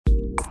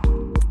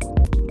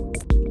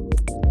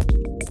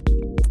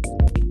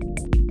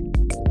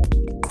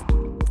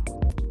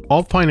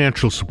All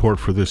financial support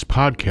for this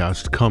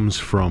podcast comes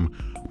from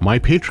my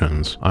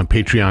patrons on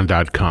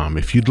patreon.com.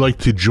 If you'd like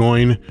to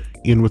join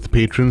in with the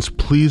patrons,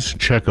 please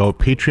check out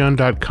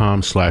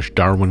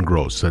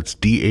patreon.com/DarwinGross. That's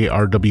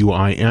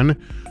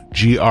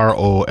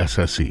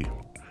DarwinGrosse.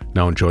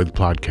 Now enjoy the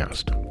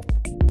podcast.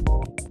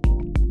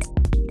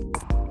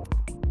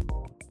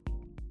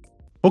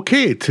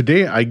 Okay,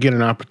 today I get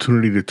an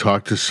opportunity to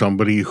talk to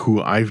somebody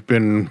who I've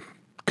been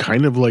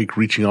kind of like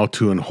reaching out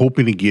to and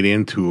hoping to get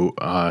into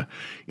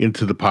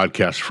the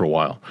podcast for a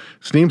while.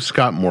 His name's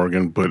Scott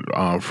Morgan, but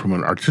from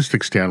an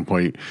artistic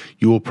standpoint,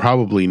 you will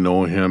probably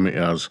know him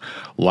as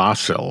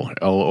Loscil,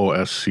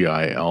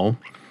 Loscil.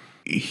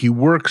 He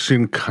works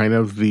in kind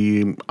of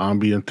the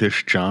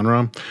ambient-ish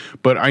genre,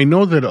 but I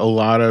know that a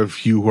lot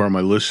of you who are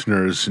my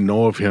listeners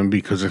know of him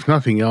because, if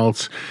nothing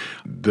else,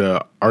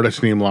 the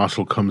artist name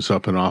Loscil comes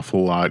up an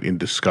awful lot in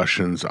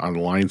discussions on the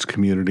Lions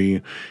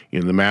community,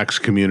 in the Max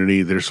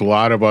community. There's a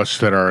lot of us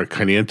that are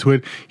kind of into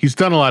it. He's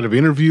done a lot of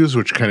interviews,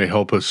 which kind of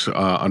help us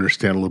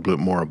understand a little bit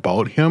more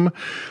about him,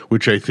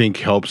 which I think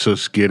helps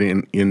us get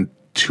in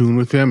tune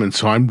with him. And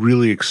so I'm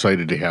really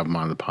excited to have him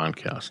on the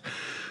podcast.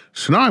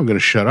 So now I'm going to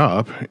shut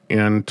up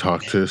and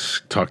talk to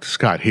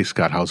Scott. Hey,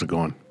 Scott, how's it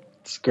going?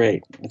 It's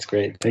great. It's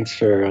great. Thanks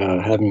for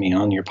having me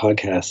on your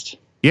podcast.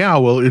 Yeah,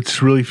 well,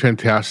 it's really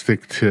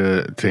fantastic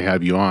to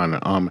have you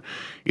on.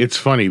 It's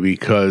funny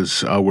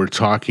because we're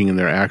talking and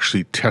they're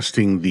actually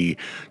testing the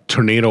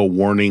tornado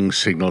warning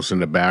signals in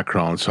the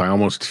background. So I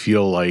almost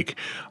feel like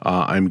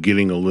I'm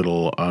getting a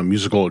little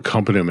musical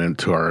accompaniment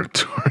to our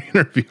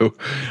interview.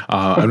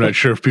 I'm not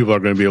sure if people are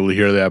going to be able to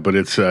hear that, but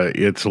it's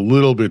a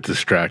little bit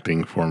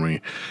distracting for me,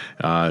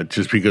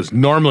 just because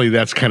normally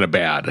that's kind of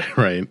bad,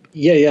 right?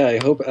 Yeah. I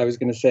hope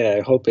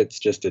it's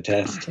just a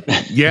test.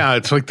 Yeah,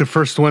 it's like the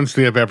first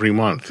Wednesday of every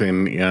month,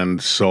 and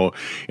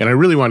I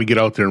really want to get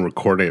out there and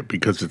record it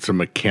because it's a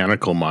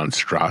mechanical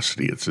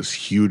monstrosity. It's this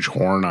huge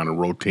horn on a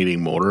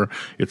rotating motor.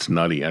 It's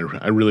nutty. I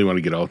really want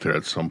to get out there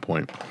at some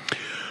point.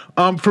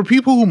 For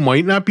people who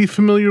might not be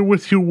familiar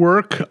with your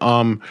work,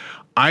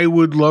 I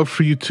would love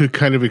for you to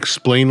kind of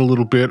explain a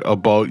little bit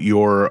about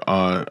your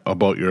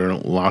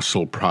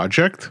Loscil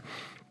project,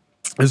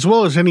 as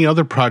well as any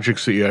other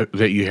projects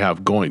that you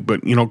have going.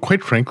 But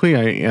quite frankly,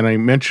 I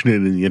mentioned it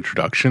in the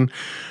introduction,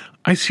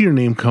 I see your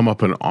name come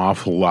up an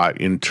awful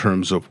lot in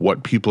terms of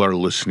what people are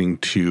listening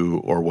to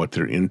or what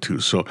they're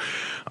into. So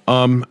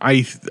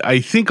I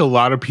think a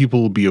lot of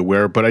people will be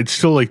aware, but I'd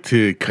still like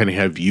to kind of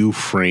have you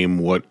frame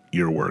what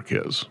your work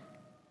is.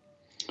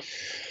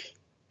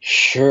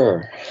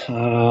 Sure.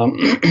 So,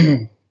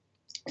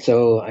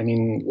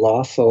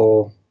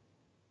 Loscil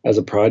as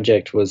a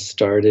project was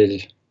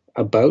started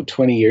about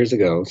 20 years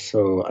ago.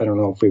 So I don't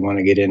know if we want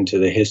to get into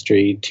the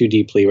history too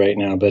deeply right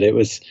now, but it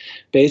was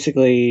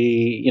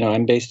basically,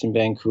 I'm based in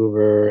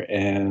Vancouver,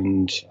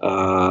 and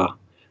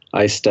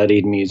I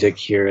studied music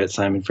here at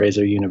Simon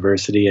Fraser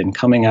University. And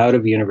coming out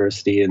of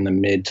university in the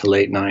mid to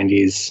late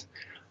 90s,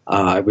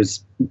 I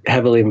was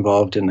heavily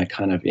involved in the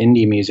kind of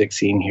indie music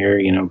scene here,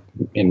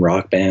 in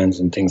rock bands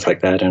and things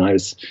like that. And I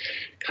was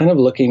kind of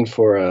looking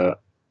for a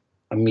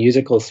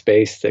musical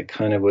space that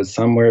kind of was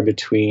somewhere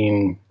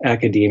between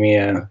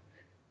academia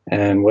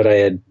and what I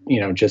had,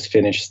 just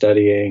finished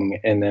studying,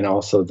 and then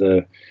also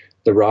the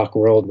rock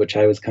world, which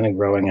I was kind of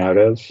growing out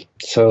of.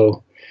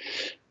 So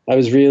I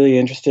was really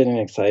interested and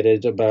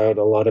excited about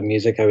a lot of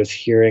music I was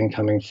hearing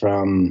coming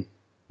from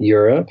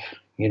Europe,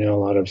 a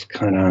lot of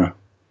kind of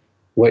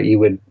what you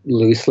would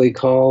loosely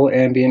call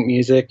ambient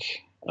music.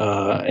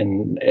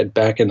 And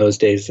back in those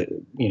days, it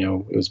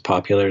was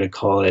popular to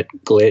call it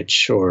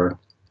glitch, or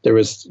there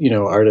was,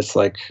 artists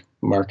like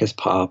Marcus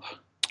Pop,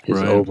 his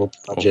right. Oval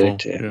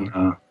project, Oval, and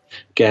yeah.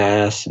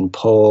 Gas and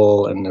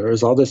Pole, and there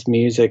was all this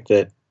music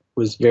that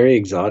was very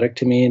exotic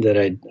to me that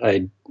I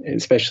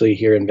especially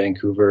here in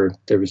Vancouver,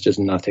 there was just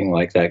nothing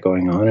like that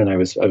going on, and I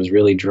was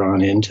really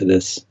drawn into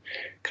this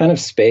kind of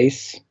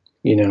space,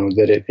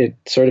 that it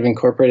sort of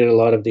incorporated a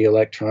lot of the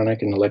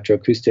electronic and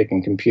electroacoustic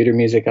and computer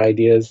music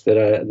ideas that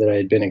I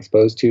had been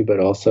exposed to, but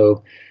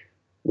also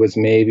was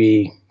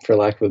maybe, for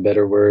lack of a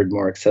better word,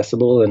 more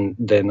accessible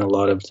than a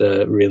lot of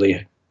the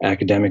really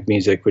academic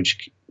music,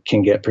 which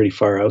can get pretty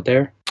far out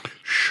there.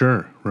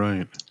 Sure,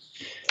 right.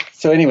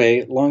 So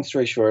anyway, long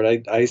story short,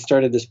 I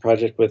started this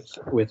project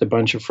with a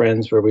bunch of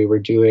friends where we were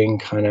doing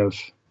kind of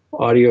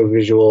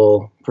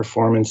audiovisual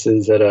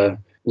performances at a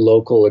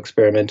local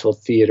experimental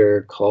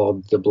theater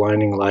called The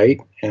Blinding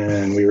Light.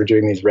 And we were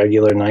doing these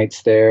regular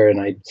nights there.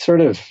 And I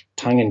sort of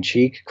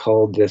tongue-in-cheek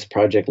called this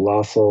project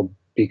Loscil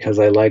because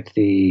I liked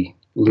the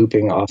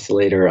looping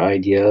oscillator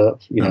idea,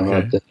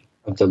 okay,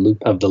 of the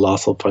loop of the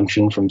Loscil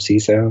function from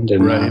C-Sound.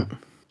 And right.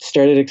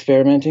 Started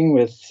experimenting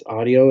with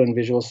audio and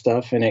visual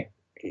stuff, and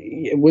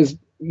it was,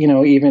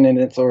 even in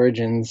its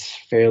origins,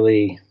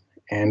 fairly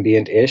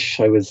ambient-ish.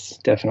 I was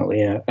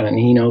definitely an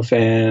Eno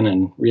fan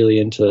and really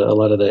into a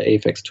lot of the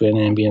Aphex Twin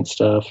ambient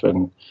stuff.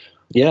 And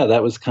yeah,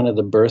 that was kind of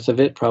the birth of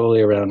it, probably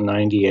around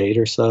 98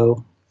 or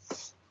so.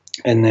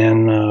 And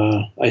then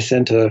I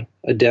sent a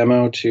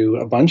demo to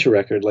a bunch of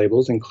record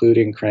labels,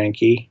 including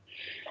Cranky.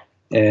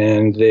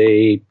 and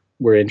they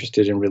were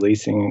interested in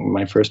releasing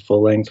my first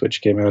full length,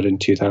 which came out in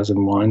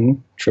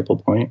 2001, Triple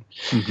Point.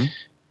 Mm-hmm.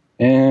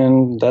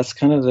 And that's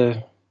kind of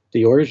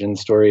the origin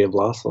story of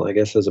Loscil, I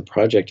guess, as a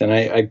project. And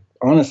I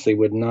honestly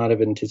would not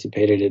have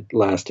anticipated it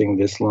lasting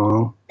this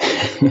long.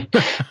 I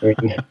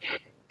mean,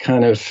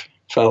 kind of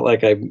felt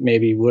like I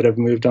maybe would have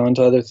moved on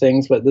to other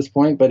things at this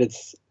point, but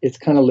it's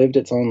kind of lived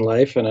its own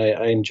life, and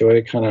I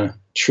enjoy kind of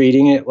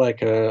treating it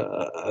like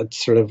a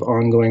sort of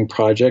ongoing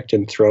project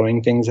and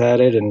throwing things at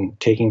it and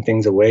taking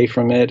things away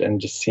from it and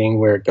just seeing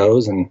where it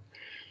goes. And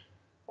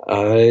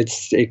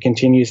it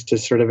continues to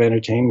sort of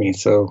entertain me,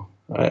 so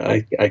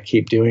I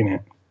keep doing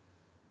it.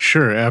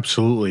 Sure,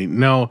 absolutely.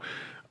 Now,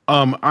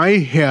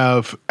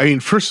 I mean,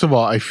 first of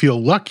all, I feel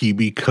lucky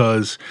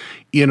because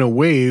in a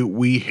way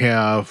we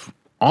have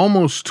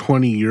almost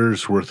 20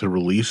 years worth of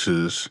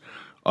releases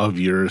of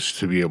yours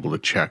to be able to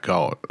check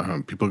out.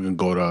 People can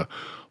go to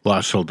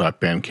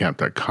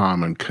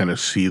loscil.bandcamp.com and kind of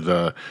see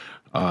the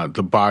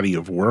body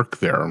of work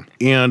there.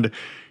 And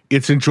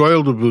it's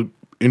enjoyable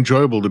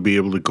to be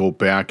able to go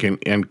back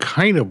and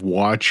kind of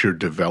watch your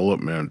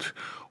development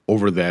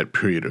over that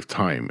period of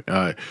time.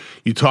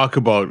 You talk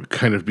about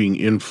kind of being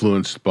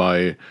influenced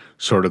by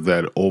sort of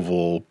that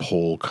oval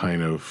pole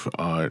kind of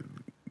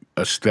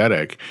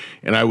aesthetic.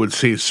 And I would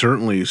say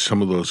certainly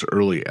some of those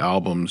early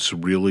albums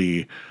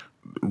really,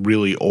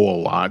 really owe a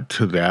lot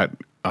to that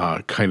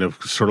kind of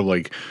sort of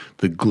like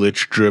the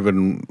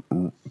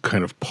glitch-driven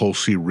kind of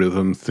pulsy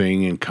rhythm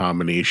thing in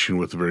combination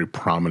with a very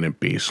prominent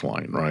bass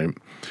line, right?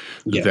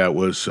 Yeah. That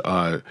was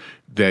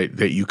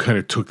that you kind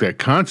of took that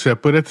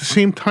concept, but at the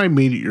same time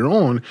made it your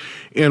own.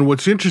 And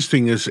what's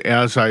interesting is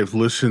as I've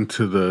taken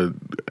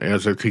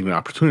the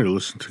opportunity to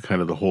listen to kind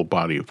of the whole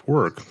body of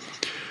work,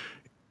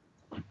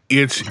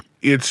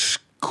 it's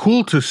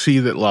cool to see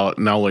that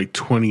now, like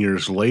 20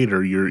 years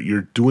later,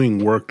 you're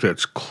doing work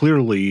that's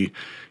clearly,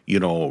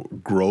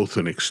 growth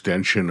and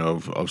extension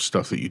of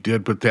stuff that you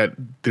did, but that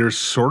there's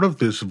sort of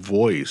this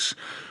voice.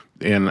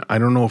 And I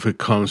don't know if it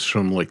comes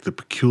from like the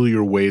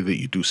peculiar way that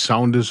you do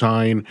sound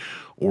design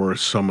or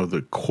some of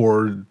the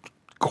chord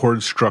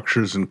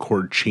structures and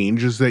chord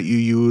changes that you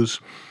use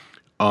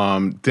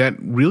that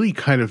really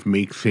kind of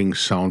make things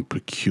sound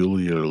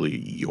peculiarly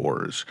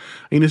yours.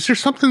 I mean, is there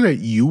something that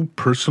you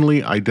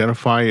personally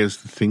identify as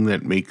the thing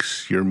that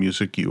makes your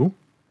music you?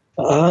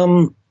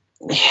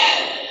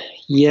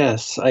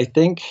 Yes, I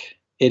think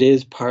it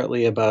is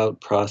partly about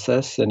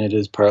process and it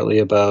is partly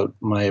about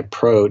my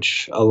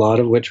approach, a lot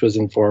of which was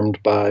informed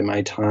by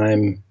my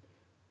time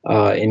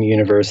in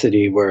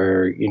university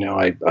where,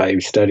 I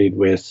studied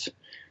with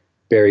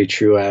Barry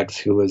Truax,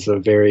 who was a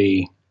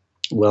very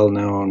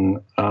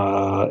well-known,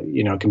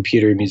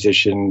 computer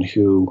musician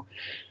who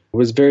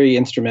was very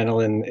instrumental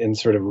in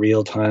sort of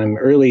real-time,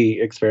 early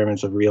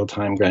experiments of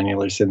real-time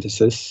granular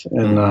synthesis,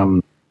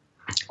 and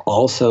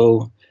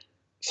also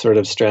sort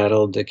of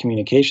straddled the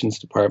communications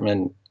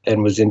department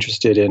and was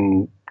interested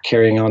in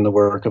carrying on the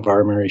work of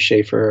R. Murray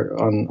Schafer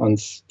on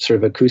sort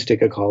of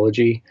acoustic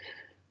ecology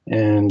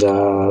and,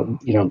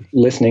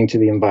 listening to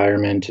the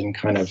environment and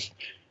kind of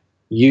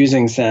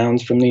using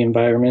sounds from the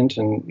environment.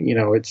 And,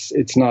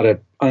 it's not an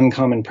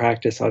uncommon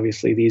practice,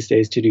 obviously, these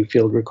days to do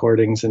field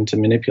recordings and to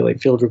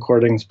manipulate field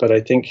recordings. But I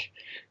think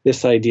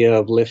this idea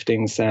of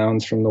lifting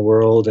sounds from the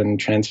world and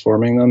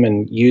transforming them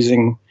and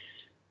using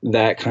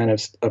that kind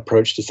of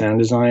approach to sound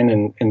design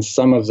and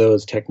some of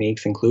those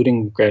techniques,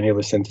 including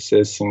granular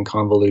synthesis and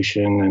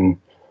convolution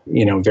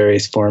and,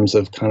 various forms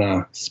of kind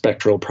of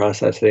spectral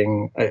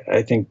processing,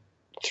 I think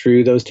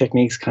through those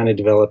techniques kind of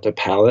developed a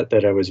palette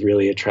that I was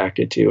really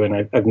attracted to.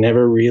 And I've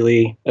never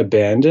really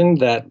abandoned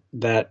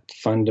that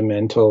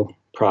fundamental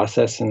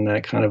process and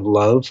that kind of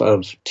love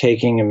of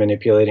taking and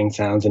manipulating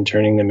sounds and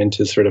turning them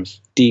into sort of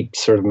deep,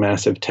 sort of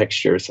massive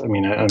textures. I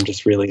mean, I'm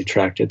just really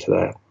attracted to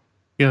that.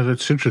 Yeah,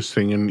 that's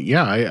interesting. And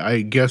yeah,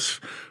 I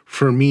guess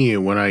for me,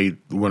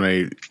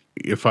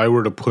 if I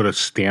were to put a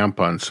stamp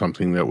on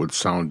something that would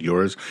sound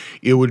yours,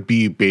 it would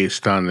be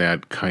based on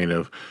that kind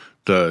of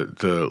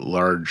the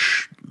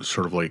large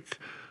sort of like,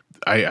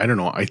 I don't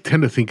know, I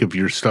tend to think of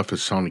your stuff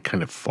as sounding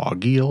kind of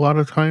foggy a lot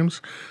of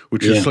times,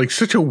 which is like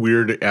such a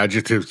weird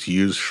adjective to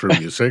use for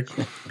music,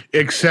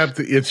 except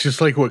it's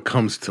just like what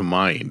comes to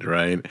mind,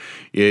 right?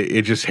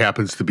 It just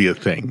happens to be a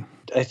thing.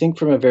 I think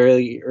from a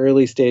very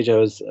early stage, I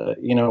was,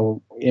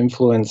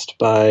 influenced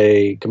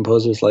by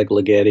composers like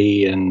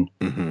Ligeti and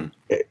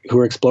who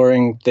are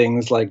exploring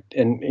things like,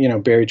 and,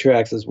 Barry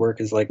Truax's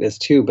work is like this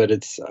too, but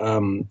it's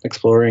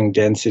exploring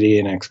density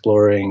and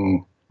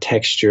exploring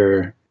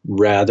texture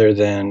rather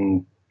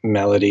than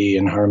melody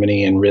and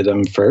harmony and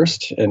rhythm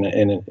first. And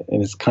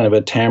it's kind of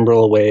a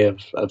timbral way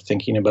of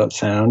thinking about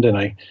sound. And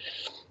I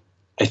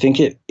think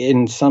it,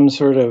 in some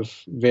sort of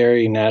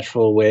very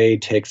natural way,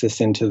 takes us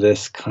into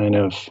this kind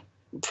of,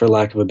 for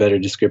lack of a better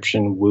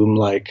description,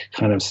 womb-like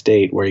kind of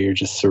state where you're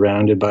just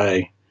surrounded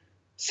by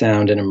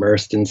sound and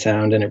immersed in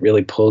sound, and it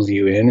really pulls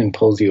you in and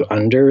pulls you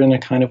under in a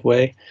kind of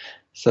way.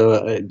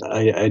 So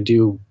I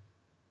do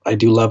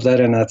love that,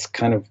 and that's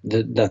kind of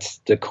that's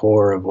the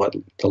core of what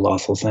the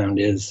Loscil sound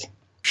is.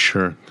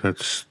 Sure,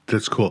 that's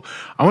cool.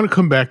 I want to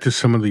come back to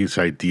some of these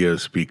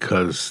ideas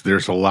because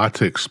there's a lot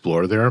to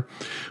explore there.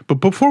 But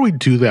before we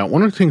do that,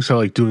 one of the things I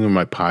like doing in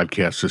my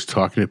podcast is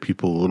talking to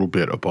people a little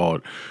bit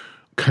about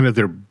kind of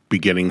their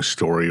beginning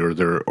story or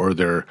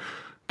their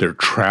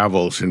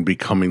travels in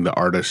becoming the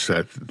artists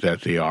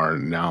that they are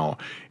now.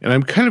 And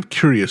I'm kind of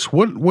curious,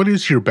 what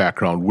is your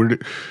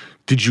background?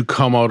 Did you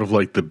come out of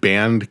like the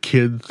band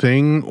kid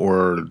thing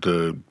or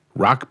the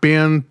rock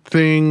band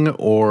thing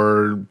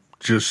or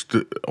just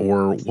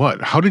or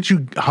what? How did you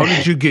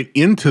get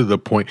into the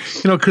point?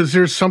 Because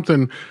there's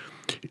something,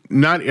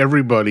 not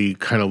everybody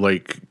kind of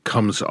like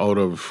comes out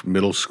of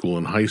middle school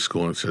and high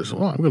school and says,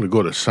 "Well, I'm going to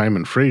go to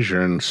Simon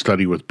Fraser and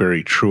study with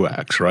Barry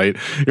Truax," right?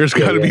 There's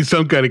got to be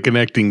some kind of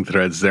connecting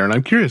threads there, and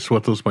I'm curious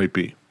what those might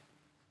be.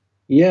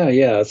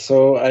 Yeah.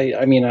 So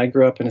I mean, I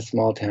grew up in a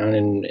small town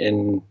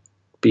in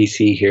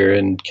BC here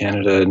in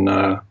Canada, and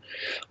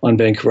on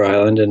Vancouver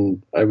Island,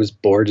 and I was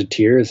bored to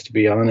tears, to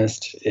be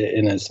honest,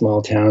 in a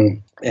small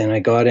town. And I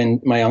got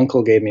in. My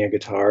uncle gave me a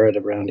guitar at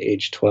around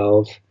age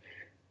 12.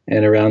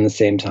 And around the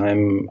same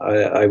time,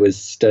 I was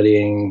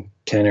studying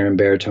tenor and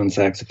baritone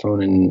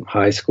saxophone in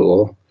high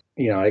school.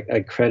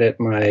 I credit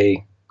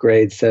my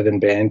grade 7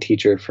 band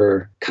teacher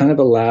for kind of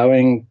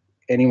allowing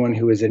anyone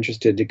who was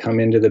interested to come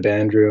into the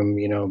band room,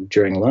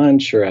 during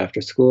lunch or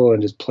after school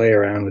and just play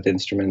around with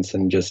instruments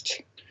and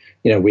just,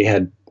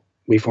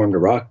 we formed a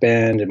rock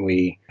band and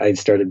I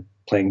started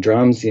playing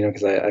drums,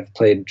 because I've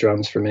played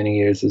drums for many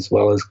years as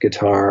well as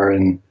guitar,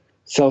 and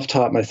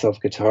self-taught myself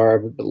guitar,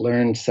 but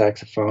learned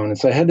saxophone. And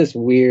so I had this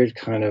weird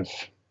kind of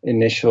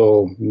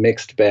initial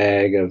mixed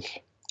bag of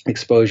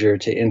exposure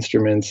to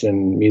instruments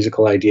and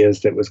musical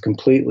ideas that was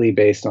completely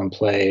based on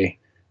play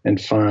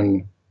and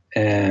fun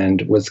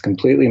and was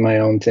completely my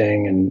own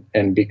thing.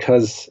 And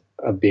because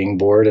of being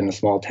bored in a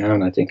small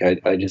town, I think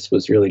I just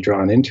was really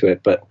drawn into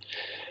it. But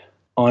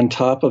on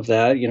top of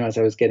that, as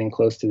I was getting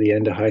close to the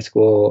end of high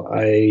school,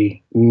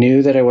 I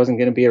knew that I wasn't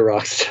going to be a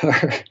rock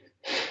star.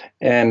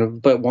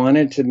 But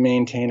wanted to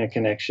maintain a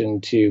connection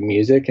to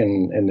music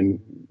and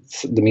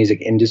the music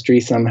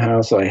industry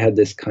somehow. So I had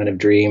this kind of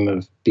dream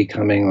of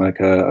becoming like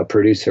a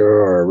producer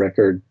or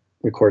a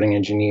recording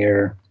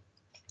engineer.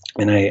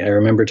 And I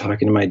remember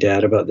talking to my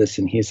dad about this,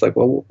 and he's like,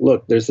 "Well,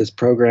 look, there's this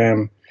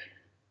program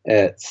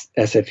at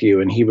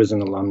SFU," and he was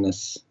an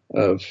alumnus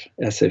of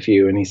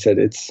SFU, and he said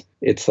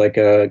it's like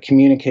a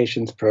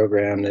communications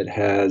program that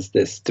has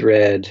this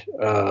thread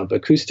of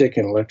acoustic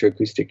and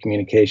electroacoustic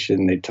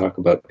communication. They talk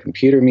about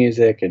computer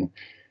music, and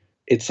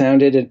it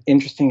sounded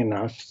interesting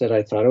enough that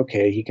I thought,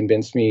 okay, he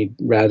convinced me,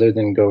 rather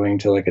than going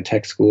to like a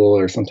tech school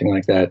or something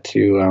like that,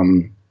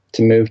 to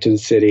move to the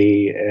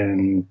city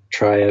and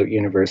try out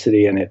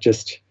university. And it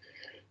just,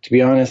 to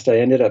be honest, I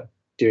ended up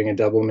doing a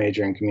double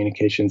major in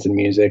communications and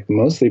music,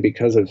 mostly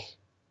because of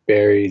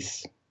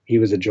Barry's. He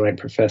was a joint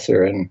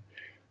professor, and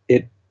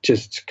it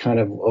just kind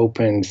of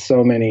opened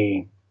so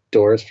many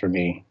doors for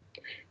me.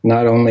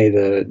 Not only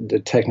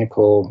the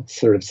technical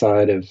sort of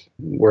side of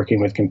working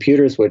with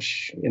computers,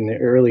 which in the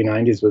early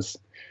 90s was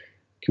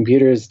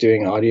computers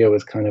doing audio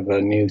was kind of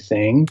a new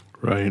thing.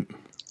 Right.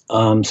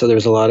 So there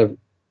was a lot of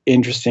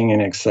interesting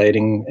and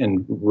exciting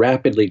and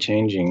rapidly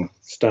changing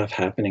stuff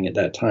happening at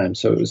that time.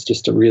 So it was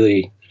just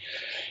it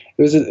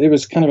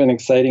was kind of an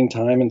exciting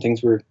time, and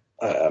things were,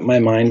 my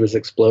mind was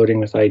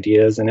exploding with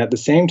ideas. And at the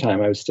same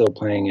time, I was still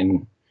playing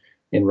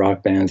in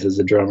rock bands as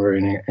a drummer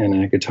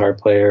and a guitar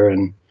player.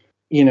 And,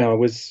 I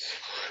was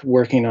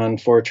working on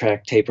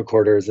 4-track tape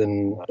recorders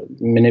and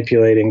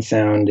manipulating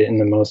sound in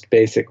the most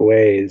basic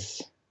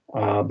ways,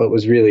 but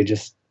was really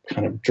just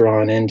kind of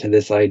drawn into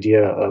this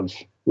idea of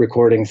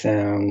recording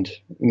sound,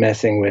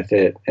 messing with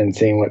it, and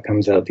seeing what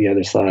comes out the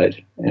other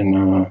side.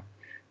 And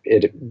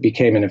it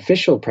became an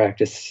official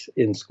practice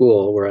in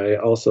school, where I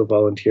also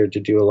volunteered to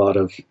do a lot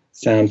of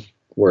sound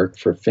work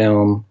for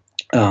film,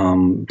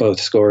 both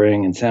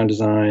scoring and sound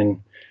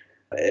design.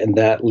 And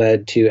that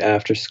led to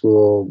after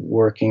school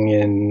working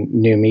in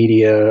new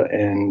media,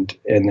 and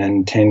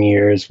then 10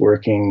 years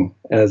working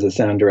as a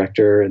sound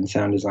director and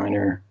sound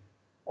designer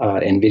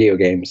in video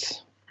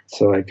games.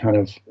 So I kind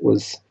of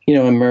was,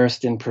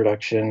 immersed in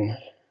production,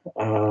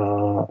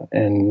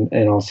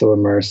 and also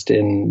immersed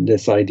in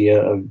this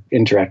idea of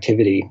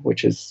interactivity,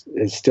 which is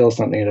still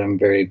something that I'm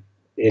very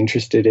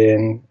interested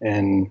in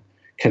and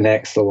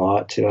connects a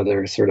lot to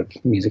other sort of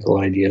musical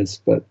ideas.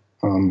 But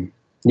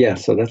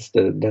so that's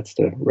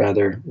the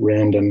rather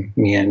random,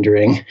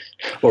 meandering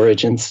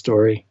origin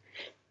story.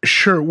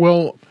 Sure.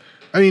 Well,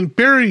 I mean,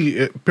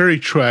 Barry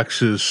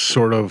Truax is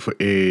sort of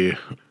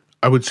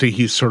I would say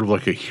he's sort of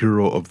like a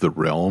hero of the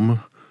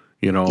realm,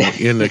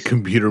 in the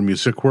computer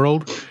music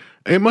world.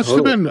 It must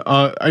have been,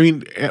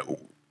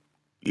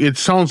 it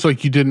sounds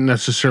like you didn't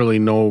necessarily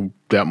know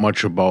that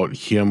much about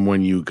him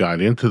when you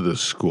got into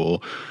this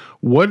school.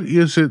 What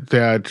is it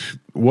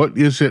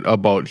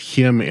about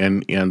him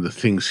and the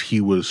things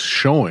he was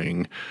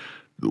showing?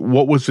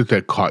 What was it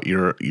that caught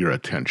your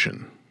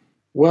attention?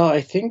 Well,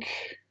 I think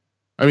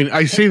I mean,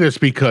 I say this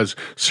because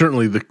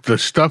certainly the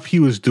stuff he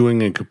was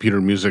doing in computer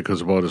music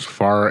is about as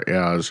far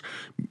as,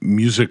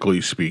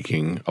 musically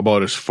speaking,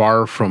 about as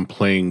far from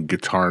playing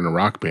guitar in a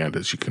rock band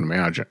as you can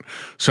imagine.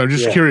 So I'm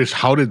just Yeah. curious,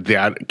 how did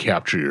that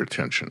capture your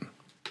attention?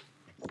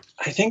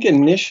 I think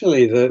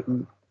initially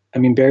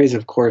Barry's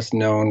of course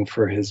known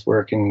for his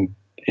work in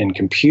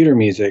computer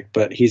music,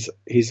 but he's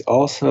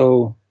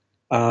also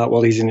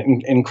he's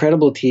an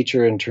incredible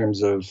teacher in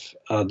terms of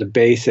the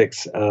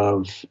basics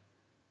of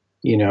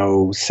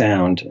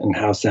sound and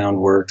how sound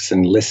works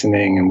and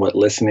listening and what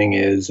listening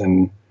is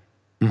and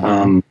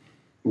Mm-hmm.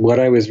 what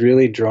I was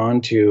really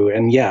drawn to.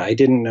 And yeah, I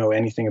didn't know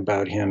anything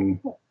about him.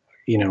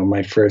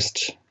 My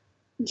first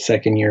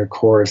second year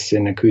course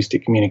in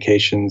acoustic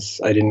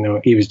communications, I didn't know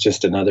he was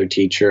just another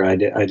teacher. I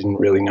didn't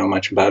really know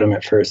much about him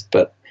at first,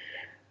 but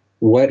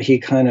what he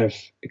kind of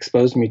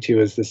exposed me to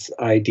is this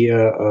idea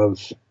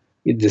of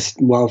this,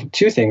 well,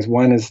 two things.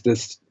 One is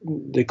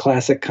the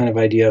classic kind of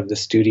idea of the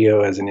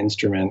studio as an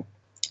instrument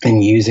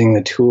and using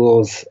the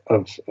tools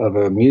of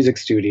a music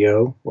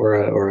studio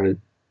or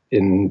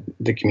in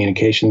the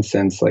communication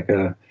sense, like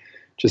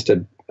just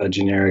a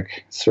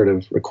generic sort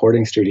of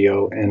recording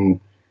studio,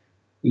 and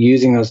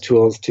using those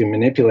tools to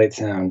manipulate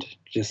sound,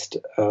 just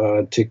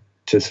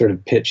to sort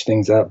of pitch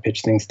things up,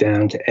 pitch things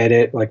down, to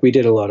edit. Like we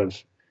did a lot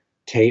of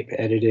tape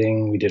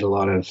editing. We did a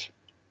lot of,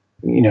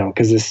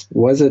 because this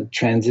was a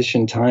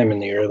transition time in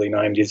the early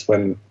 90s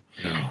when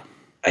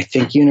I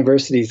think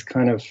universities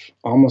kind of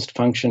almost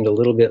functioned a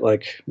little bit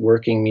like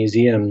working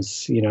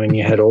museums, and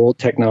you had old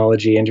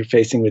technology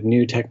interfacing with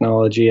new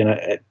technology.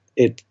 And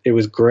it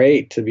was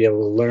great to be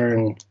able to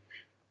learn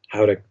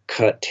how to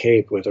cut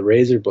tape with a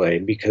razor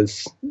blade,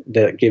 because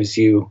that gives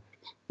you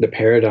the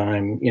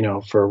paradigm,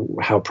 for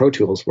how Pro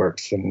Tools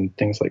works and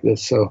things like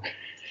this. So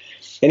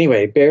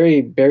anyway,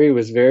 Barry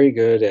was very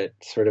good at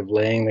sort of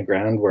laying the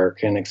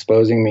groundwork and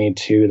exposing me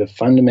to the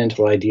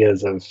fundamental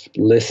ideas of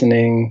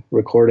listening,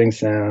 recording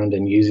sound,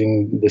 and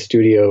using the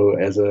studio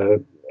as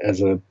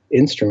a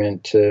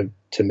instrument to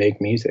make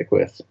music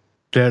with.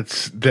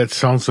 That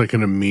sounds like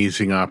an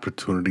amazing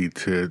opportunity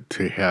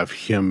to have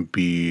him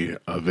be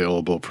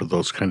available for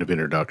those kind of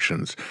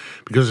introductions,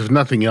 because if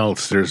nothing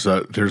else, there's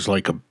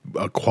like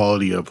a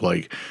quality of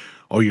like,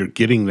 oh, you're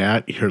getting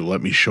that? Here,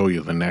 let me show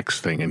you the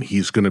next thing. And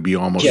he's going to be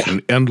almost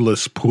an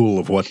endless pool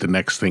of what the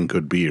next thing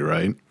could be,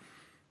 right?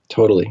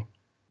 Totally.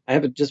 I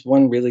have just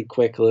one really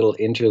quick little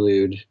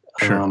interlude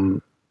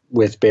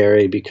with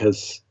Barry,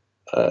 because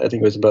I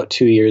think it was about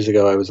 2 years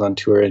ago, I was on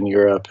tour in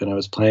Europe and I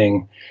was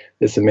playing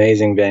this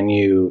amazing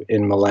venue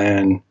in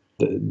Milan,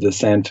 the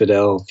San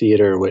Fidel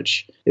Theater,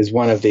 which is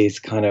one of these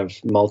kind of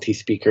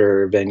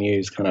multi-speaker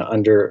venues, kind of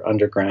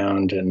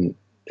underground, and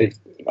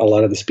a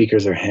lot of the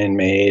speakers are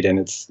handmade, and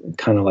it's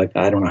kind of like,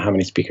 I don't know how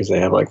many speakers they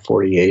have, like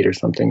 48 or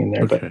something in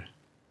there. Okay.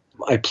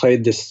 But I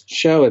played this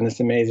show in this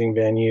amazing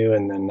venue,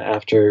 and then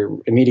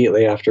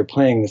immediately after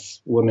playing,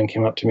 this woman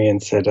came up to me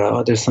and said,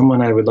 "Oh, there's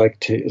someone I would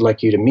like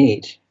you to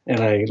meet."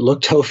 And I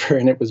looked over,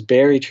 and it was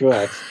Barry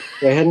Truax,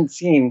 who I hadn't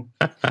seen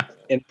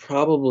in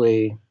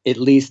probably at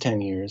least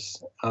 10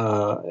 years.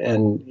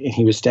 And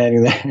he was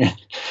standing there, and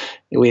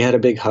we had a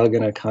big hug,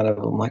 and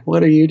I'm like,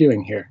 what are you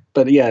doing here?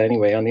 But yeah,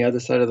 anyway, on the other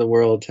side of the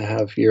world, to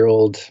have your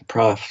old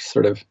prof,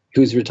 sort of,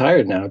 who's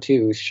retired now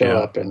too, show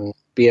up and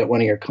be at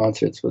one of your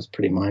concerts was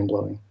pretty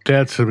mind-blowing.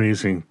 That's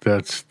amazing.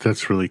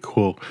 That's really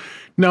cool.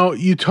 Now,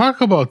 you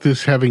talk about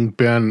this having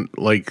been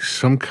like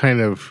some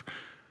kind of,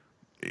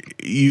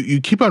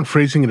 you keep on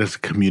phrasing it as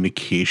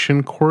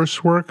communication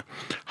coursework.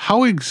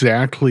 How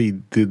exactly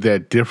did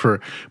that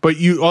differ? But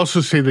you also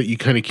say that you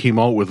kind of came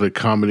out with a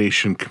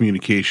combination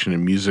communication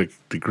and music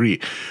degree.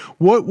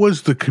 What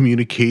was the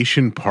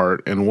communication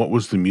part and what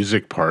was the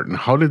music part? And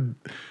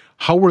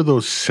how were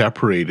those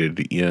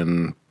separated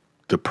in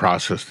the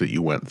process that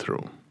you went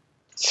through?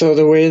 So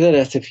the way that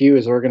SFU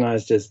is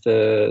organized is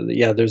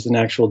there's an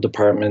actual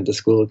department. The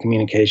School of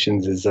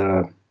Communications is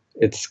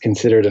it's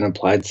considered an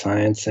applied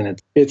science,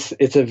 and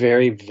it's a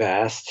very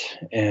vast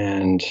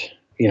and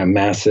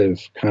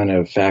massive kind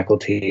of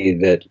faculty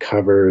that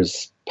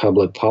covers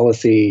public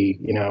policy,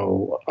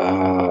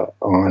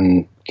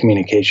 on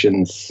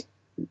communications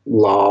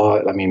law.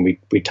 I mean,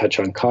 we touch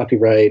on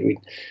copyright.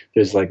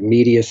 There's like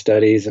media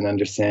studies and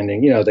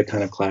understanding, the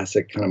kind of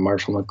classic kind of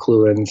Marshall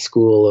McLuhan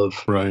school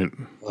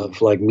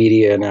of like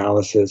media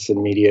analysis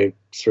and media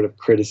sort of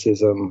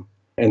criticism.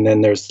 And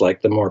then there's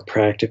like the more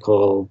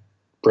practical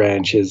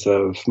branches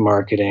of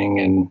marketing,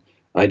 and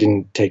I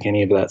didn't take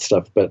any of that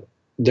stuff, but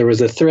there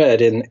was a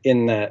thread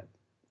in that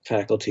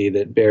faculty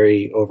that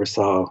Barry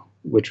oversaw,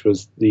 which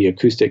was the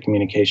acoustic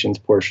communications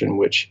portion,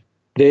 which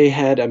they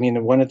had. I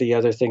mean, one of the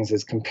other things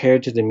is,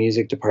 compared to the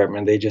music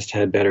department, they just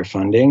had better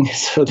funding,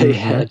 so they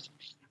had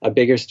a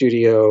bigger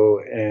studio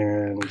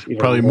and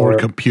probably more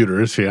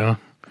computers,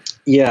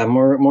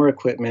 more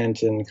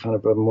equipment, and kind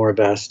of a more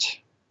vast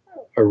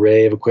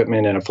array of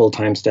equipment, and a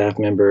full-time staff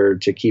member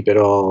to keep it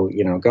all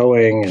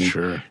going.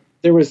 And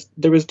there was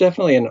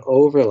definitely an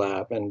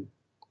overlap, and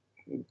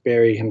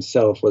Barry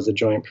himself was a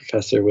joint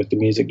professor with the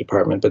music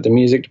department, but the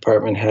music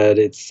department had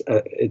its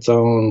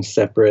own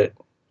separate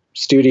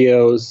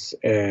studios,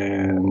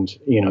 and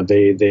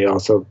they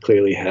also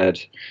clearly had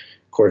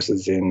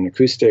courses in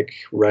acoustic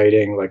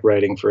writing, like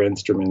writing for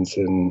instruments,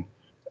 and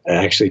I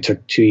actually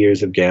took 2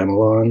 years of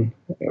gamelan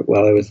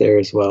while I was there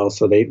as well.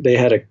 So they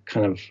had a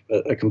kind of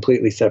a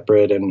completely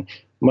separate and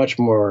much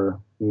more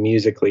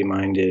musically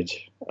minded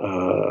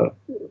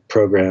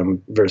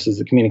program versus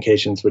the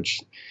communications,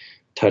 which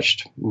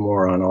touched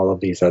more on all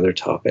of these other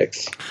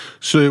topics.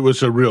 So it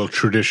was a real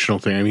traditional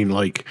thing. I mean,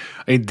 like,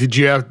 did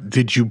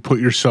you put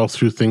yourself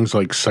through things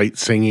like sight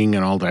singing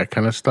and all that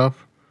kind of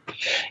stuff?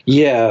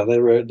 Yeah,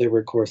 there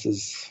were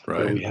courses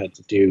where Right. we had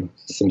to do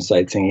some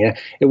sightseeing. Yeah,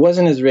 it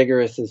wasn't as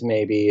rigorous as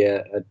maybe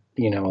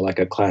like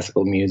a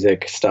classical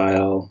music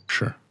style,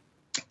 Sure.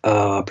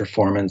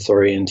 performance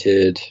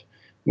oriented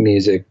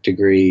music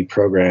degree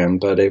program,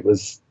 but it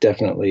was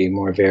definitely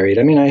more varied.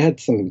 I mean, I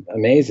had some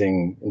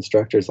amazing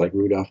instructors like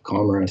Rudolf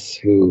Kommerus,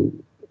 who,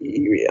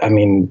 I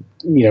mean,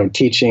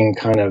 teaching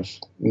kind of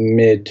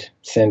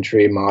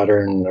mid-century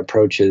modern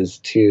approaches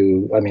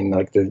to, I mean,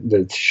 like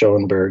the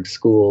Schoenberg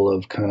school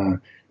of kind of,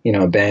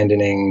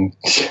 abandoning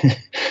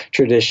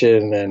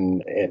tradition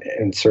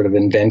and sort of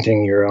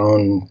inventing your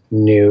own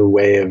new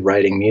way of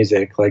writing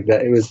music like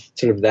that. It was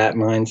sort of that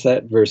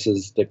mindset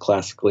versus the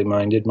classically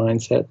minded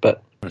mindset.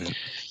 But Right.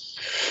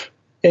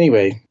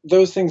 anyway,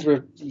 those things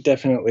were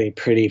definitely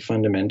pretty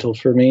fundamental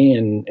for me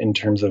in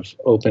terms of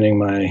opening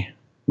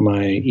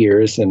my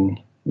ears and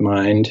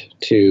mind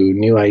to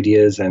new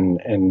ideas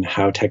and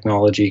how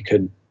technology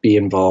could be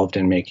involved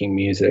in making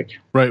music.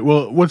 Right.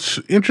 Well, what's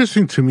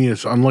interesting to me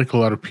is, unlike a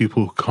lot of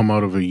people who come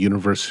out of a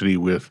university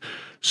with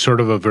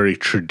sort of a very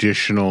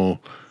traditional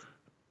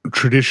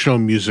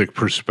music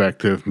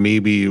perspective,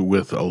 maybe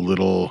with a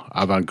little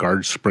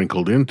avant-garde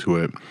sprinkled into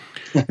it,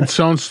 it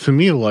sounds to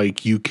me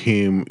like you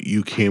came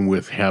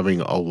with having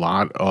a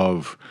lot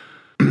of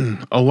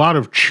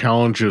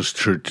challenges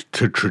to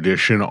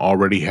tradition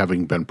already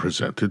having been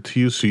presented to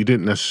you, so you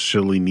didn't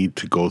necessarily need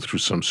to go through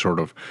some sort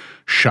of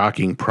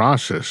shocking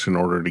process in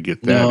order to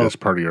get that No, as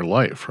part of your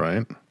life,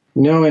 right?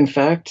 no, in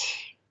fact,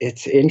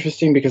 it's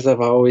interesting because I've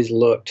always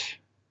looked,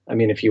 I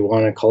mean, if you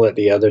want to call it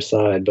the other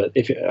side, but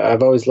if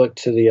I've always looked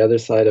to the other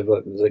side of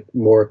the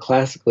more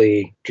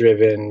classically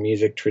driven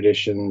music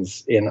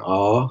traditions in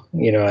awe.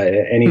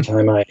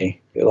 Anytime I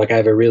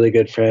have a really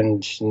good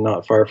friend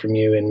not far from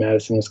you in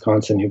Madison,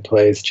 Wisconsin, who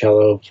plays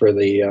cello for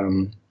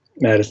the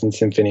Madison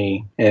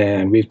Symphony,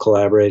 and we've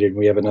collaborated.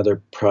 We have another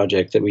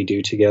project that we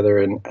do together,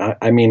 and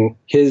I mean,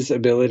 his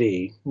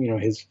ability,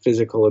 his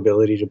physical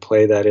ability to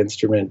play that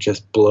instrument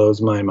just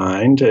blows my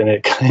mind, and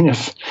it kind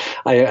of,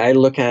 I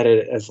look at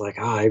it as like,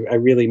 I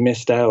really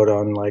missed out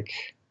on, like,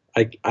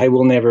 I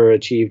will never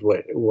achieve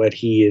what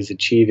he is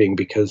achieving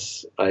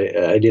because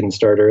I didn't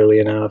start early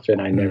enough,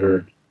 and I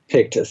never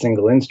picked a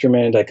single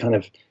instrument. I kind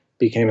of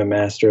became a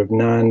master of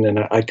none, and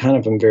I kind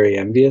of am very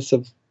envious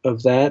of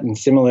that. And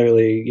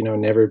similarly,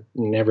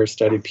 never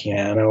studied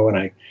piano, and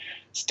I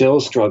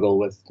still struggle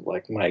with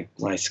like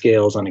my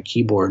scales on a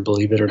keyboard,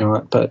 believe it or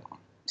not. But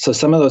so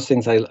some of those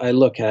things I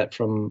look at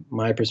from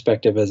my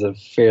perspective as a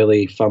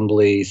fairly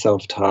fumbly,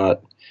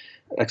 self-taught,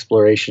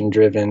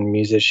 exploration-driven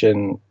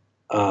musician,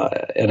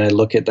 and I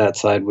look at that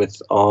side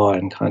with awe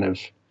and kind of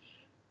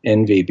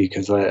envy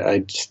because I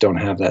just don't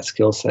have that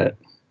skill set.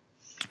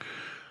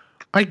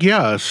 I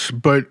guess,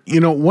 but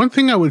one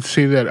thing I would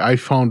say that I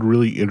found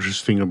really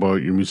interesting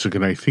about your music,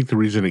 and I think the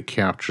reason it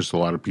captures a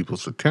lot of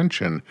people's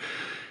attention,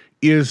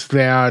 is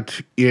that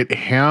it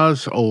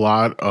has a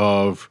lot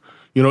of,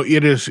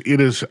 it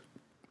is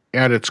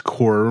at its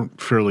core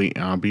fairly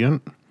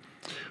ambient,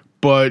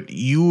 but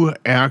you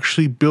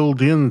actually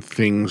build in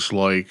things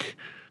like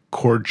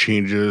chord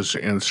changes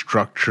and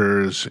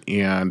structures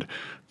and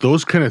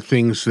those kind of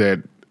things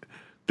that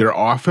they're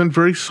often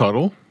very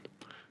subtle.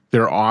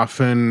 They're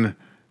often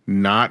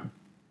not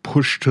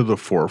pushed to the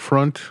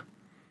forefront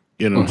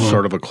in a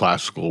sort of a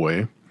classical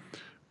way,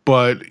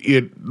 but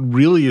it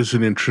really is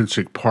an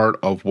intrinsic part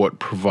of what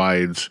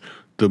provides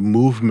the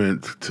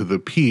movement to the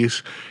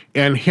piece.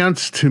 And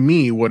hence, to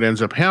me, what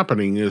ends up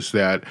happening is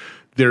that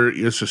there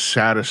is a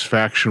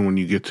satisfaction when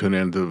you get to an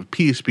end of a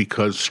piece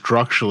because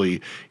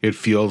structurally it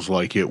feels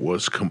like it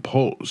was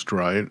composed,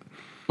 right?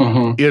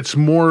 It's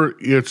more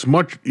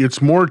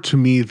to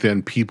me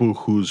than people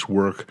whose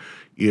work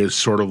is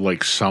sort of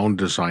like sound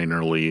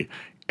designerly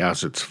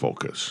as its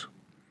focus.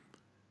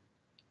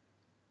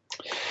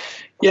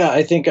 Yeah,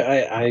 I think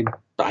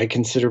I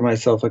consider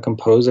myself a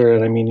composer,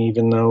 and I mean,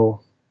 even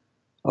though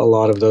a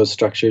lot of those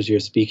structures you're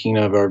speaking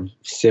of are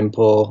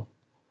simple,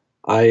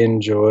 I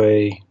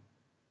enjoy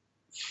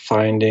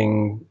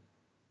finding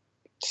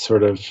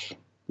sort of,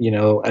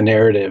 a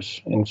narrative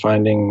and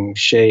finding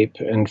shape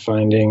and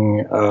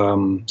finding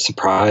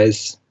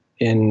surprise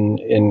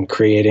in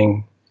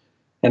creating.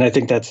 And I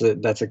think that's a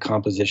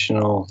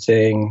compositional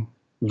thing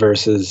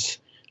versus,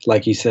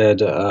 like you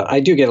said, I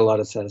do get a lot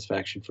of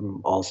satisfaction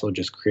from also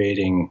just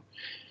creating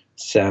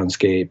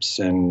soundscapes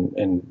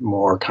and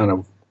more kind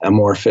of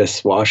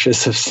amorphous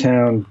washes of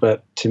sound.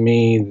 But to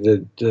me,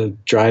 the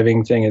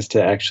driving thing is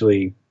to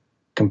actually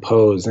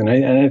compose. And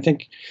I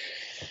think,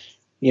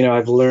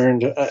 I've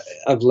learned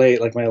of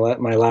late, like my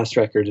last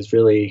record is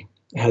really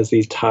has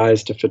these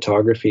ties to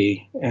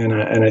photography, and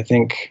I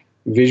think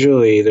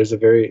visually there's a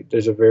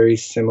very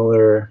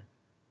similar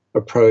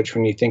approach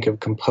when you think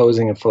of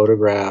composing a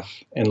photograph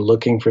and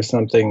looking for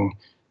something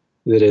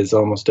that is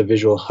almost a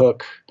visual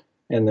hook,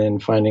 and then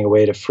finding a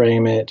way to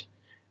frame it.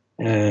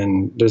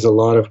 And there's a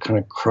lot of kind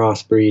of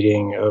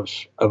crossbreeding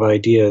of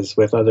ideas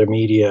with other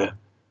media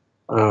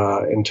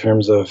in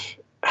terms of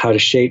how to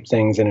shape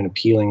things in an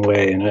appealing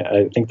way. And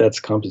I think that's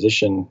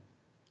composition,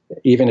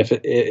 even if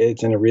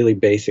it's in a really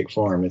basic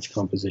form, it's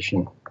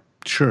composition.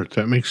 Sure,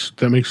 that makes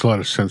a lot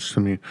of sense to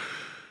me.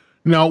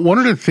 Now, one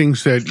of the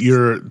things that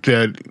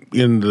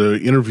in the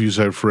interviews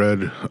I've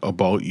read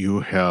about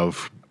you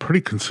have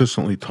pretty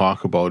consistently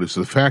talk about is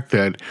the fact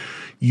that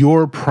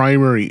your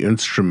primary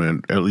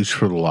instrument, at least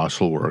for the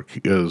Loscil work,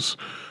 is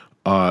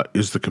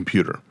the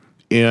computer.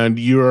 And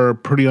you're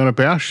pretty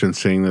unabashed in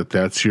saying that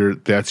that's your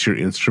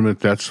instrument.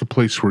 That's the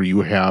place where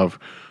you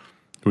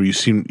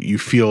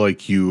feel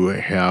like you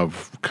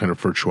have kind of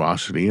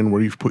virtuosity and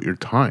where you've put your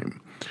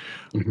time.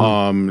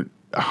 Mm-hmm.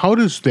 How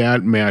does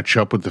that match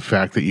up with the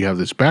fact that you have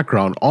this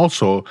background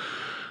also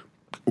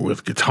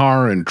with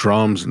guitar and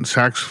drums and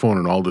saxophone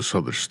and all this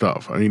other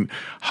stuff? I mean,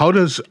 how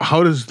does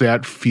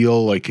that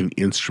feel like an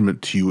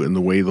instrument to you in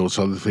the way those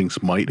other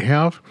things might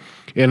have?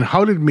 And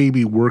how did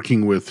maybe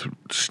working with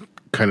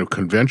kind of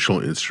conventional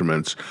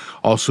instruments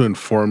also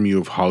inform you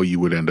of how you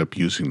would end up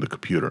using the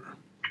computer?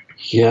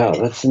 Yeah,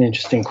 that's an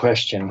interesting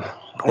question.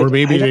 Or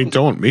maybe they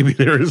don't. Maybe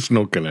there is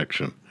no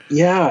connection.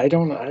 Yeah, I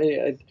don't.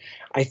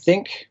 I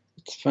think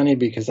it's funny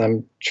because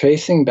I'm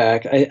tracing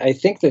back. I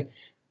think that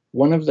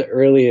one of the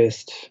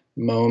earliest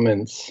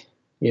moments,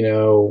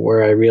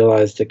 where I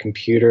realized the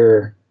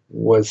computer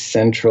was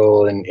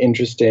central and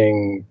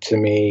interesting to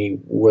me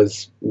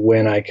was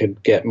when I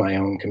could get my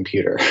own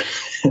computer.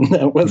 And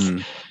that was,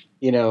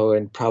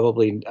 and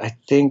probably, I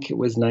think it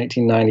was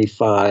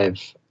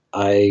 1995.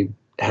 I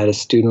had a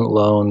student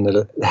loan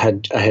that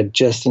I had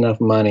just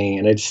enough money,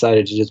 and I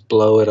decided to just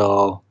blow it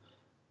all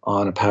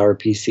on a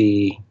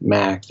PowerPC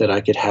Mac that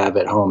I could have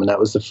at home. And that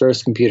was the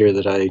first computer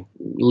that I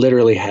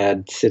literally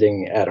had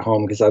sitting at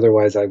home, because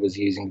otherwise I was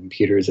using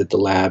computers at the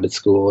lab at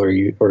school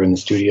or in the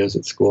studios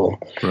at school.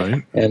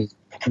 Right. And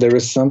there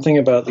was something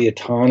about the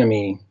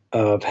autonomy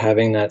of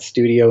having that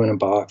studio in a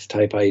box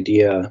type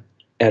idea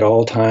at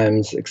all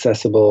times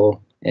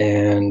accessible.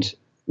 And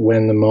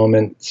when the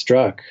moment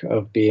struck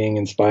of being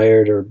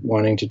inspired or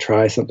wanting to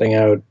try something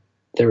out,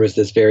 there was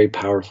this very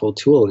powerful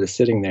tool just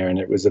sitting there, and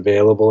it was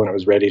available and it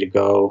was ready to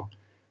go.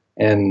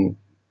 And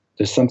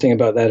there's something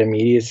about that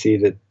immediacy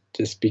that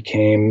just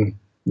became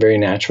very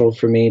natural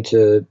for me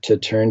to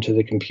turn to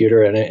the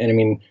computer. And I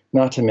mean,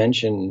 not to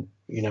mention,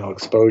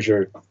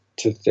 exposure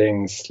to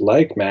things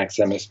like Max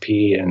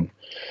MSP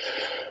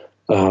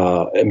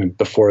and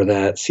before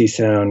that, C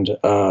Sound,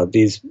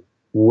 these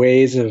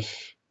ways of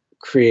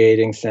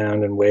creating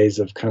sound and ways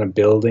of kind of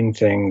building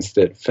things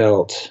that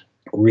felt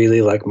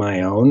really like my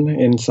own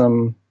in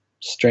some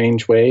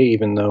strange way,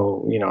 even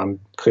though, I'm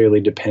clearly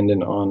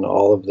dependent on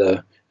all of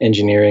the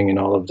engineering and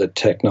all of the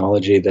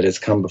technology that has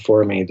come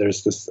before me.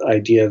 There's this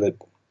idea that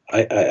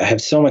I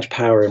have so much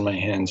power in my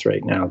hands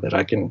right now that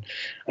I can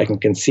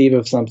conceive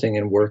of something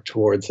and work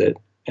towards it.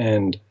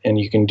 And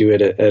you can do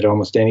it at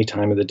almost any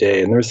time of the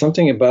day. And there was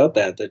something about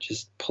that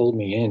just pulled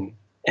me in.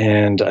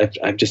 And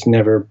I've just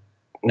never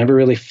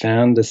really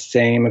found the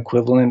same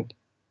equivalent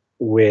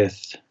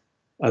with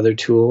other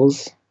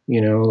tools.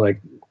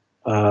 Like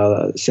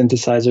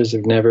synthesizers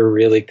have never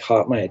really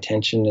caught my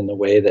attention in the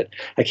way that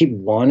I keep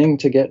wanting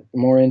to get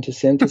more into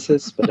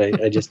synthesis, but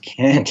I just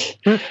can't.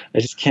 I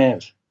just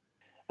can't.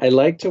 I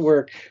like to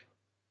work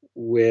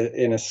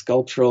in a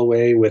sculptural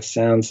way with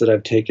sounds that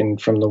I've taken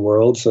from the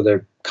world. So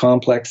they're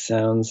complex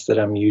sounds that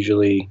I'm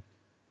usually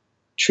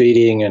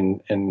treating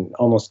and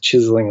almost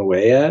chiseling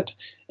away at.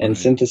 And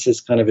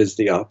synthesis kind of is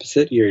the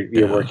opposite.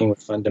 You're working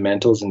with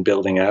fundamentals and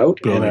building out.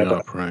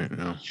 Right.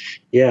 Yeah.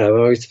 Yeah, I've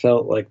always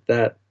felt like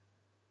that.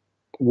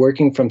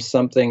 Working from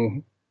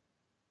something,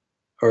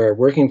 or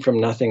working from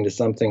nothing to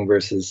something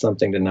versus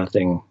something to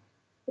nothing,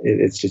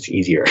 it's just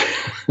easier.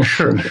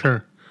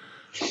 Sure.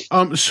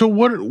 So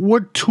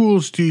what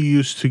tools do you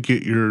use to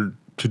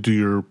do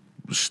your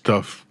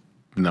stuff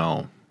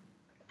now?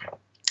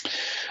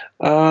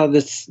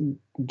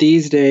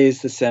 These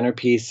days, the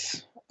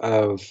centerpiece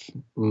of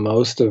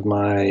most of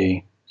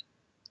my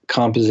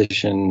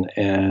composition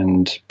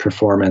and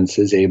performance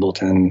is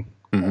Ableton.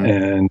 Mm-hmm.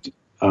 And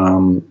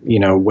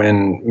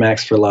when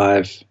Max for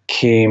Live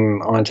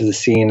came onto the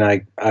scene,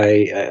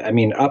 I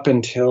mean, up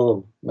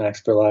until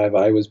Max for Live,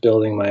 I was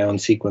building my own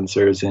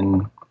sequencers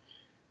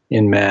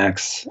in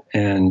Max,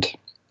 and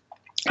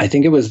I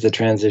think it was the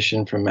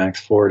transition from Max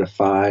 4 to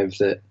 5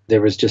 that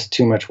there was just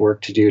too much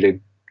work to do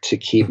to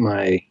keep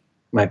my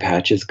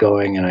patches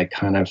going,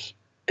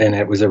 and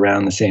it was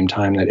around the same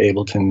time that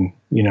Ableton,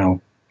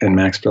 and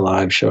Max for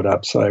Live showed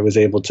up, so I was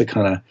able to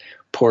kind of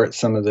port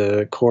some of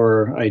the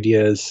core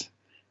ideas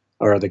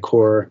or the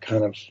core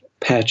kind of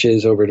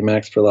patches over to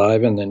Max for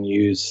Live, and then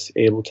use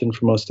Ableton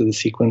for most of the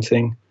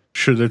sequencing.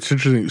 Sure, that's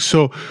interesting.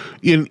 So,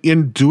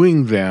 in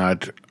doing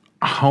that,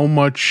 how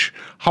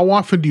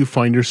often do you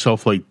find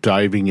yourself like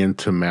diving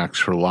into Max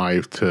for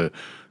Live to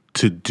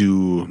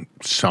do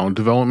sound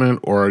development,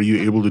 or are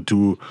you able to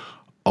do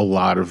a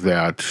lot of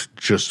that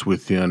just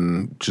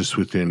within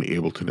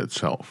Ableton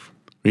itself?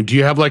 I mean, do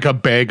you have like a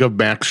bag of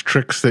Max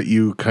tricks that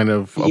you kind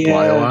of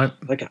apply a Yeah,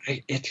 lot? like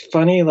it's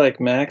funny. Like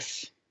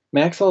Max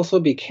also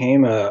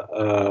became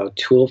a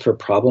tool for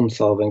problem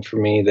solving for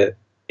me that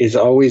is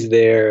always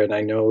there, and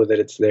I know that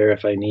it's there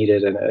if I need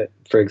it. And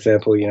for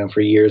example,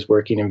 for years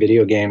working in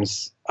video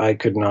games, I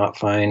could not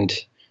find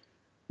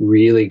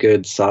really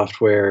good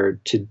software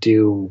to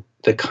do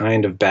the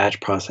kind of batch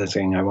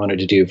processing I wanted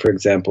to do. For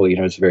example,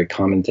 it's a very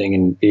common thing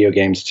in video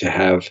games to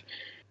have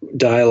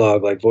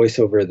dialogue like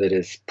voiceover that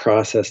is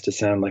processed to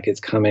sound like it's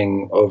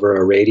coming over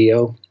a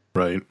radio,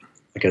 Right.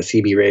 like a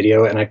CB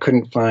radio. And I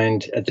couldn't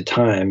find, at the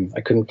time,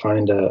 a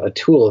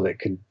tool that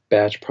could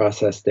batch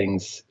process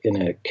things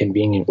in a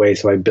convenient way.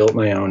 So I built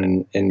my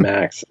own in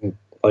Max. And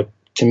like,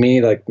 to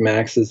me, like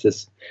Max is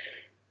this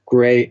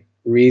great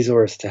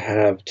resource to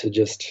have to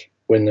just,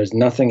 when there's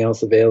nothing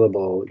else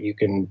available, you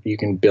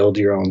can build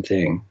your own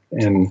thing.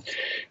 And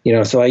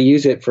so I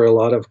use it for a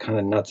lot of kind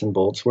of nuts and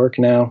bolts work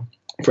now.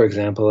 For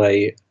example,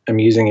 I'm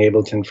using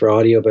Ableton for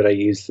audio, but I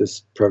use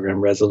this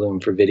program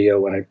Resolume for video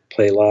when I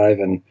play live.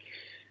 And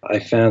I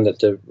found that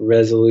the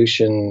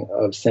resolution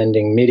of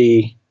sending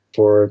MIDI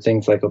for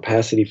things like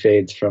opacity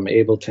fades from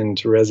Ableton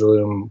to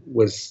Resolume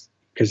was,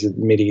 because of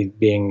MIDI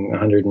being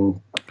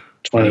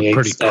 128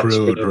 Pretty steps for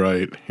crude, the,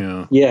 right?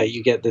 Yeah. yeah,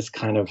 you get this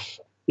kind of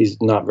these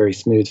not very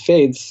smooth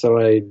fades. So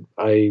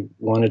I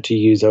wanted to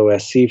use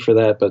OSC for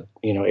that, but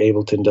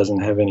Ableton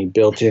doesn't have any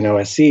built-in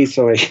OSC,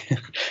 so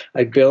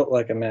I built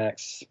like a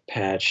Max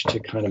patch to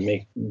kind of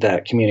make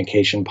that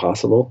communication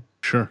possible.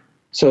 Sure.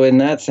 So in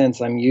that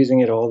sense, I'm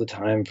using it all the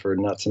time for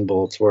nuts and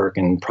bolts work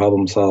and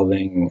problem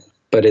solving,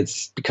 but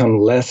it's become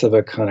less of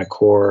a kind of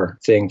core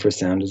thing for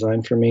sound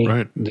design for me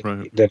Right.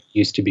 than it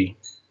used to be.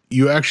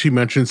 You actually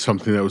mentioned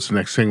something that was the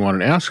next thing I wanted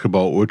to ask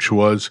about, which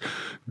was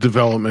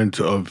development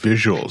of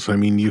visuals. I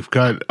mean, you've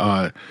got,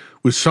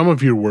 with some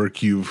of your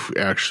work, you've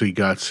actually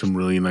got some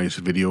really nice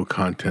video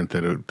content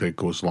that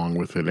goes along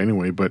with it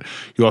anyway, but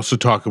you also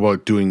talk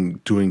about doing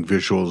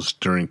visuals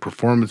during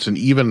performance. And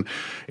even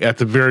at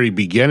the very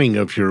beginning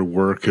of your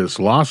work as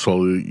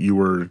Loscil,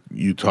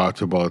 you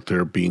talked about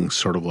there being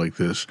sort of like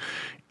this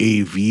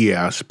AV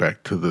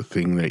aspect to the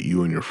thing that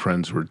you and your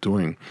friends were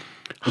doing.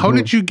 How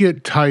did you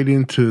get tied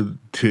into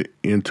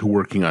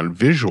working on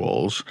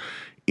visuals,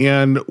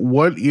 and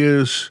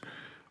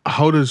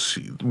how does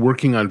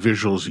working on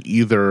visuals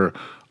either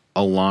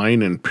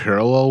align and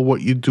parallel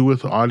what you do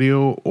with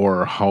audio,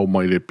 or how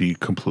might it be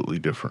completely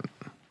different?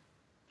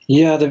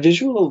 Yeah, the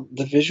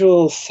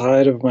visual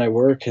side of my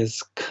work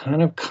has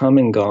kind of come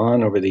and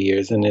gone over the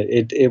years, and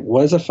it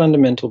was a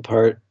fundamental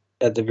part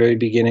at the very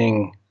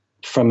beginning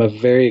from a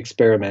very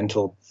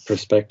experimental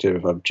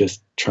perspective of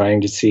just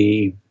trying to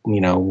see,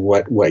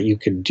 what you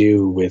could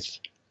do with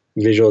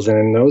visuals. And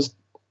in those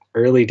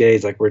early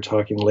days, like we're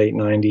talking late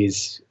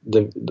 90s,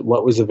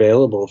 what was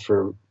available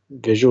for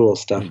visual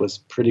stuff was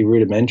pretty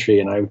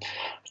rudimentary. And I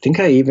think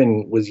I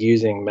even was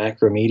using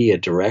Macromedia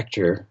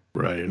Director.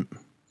 Right.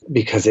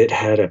 Because it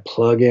had a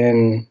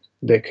plugin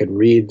that could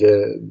read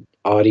the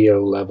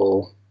audio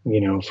level,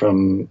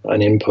 from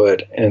an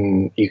input,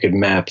 and you could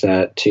map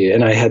that to,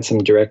 and I had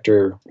some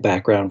director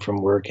background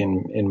from work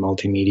in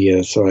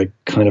multimedia, so I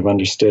kind of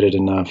understood it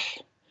enough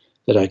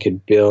that I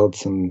could build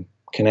some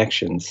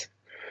connections.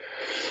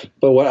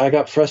 But what I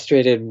got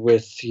frustrated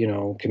with,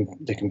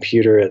 the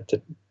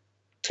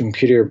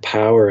computer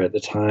power at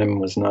the time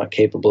was not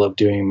capable of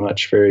doing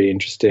much very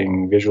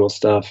interesting visual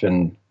stuff,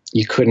 and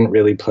you couldn't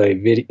really play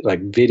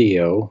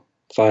video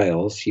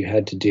files. You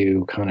had to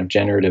do kind of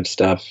generative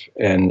stuff,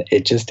 and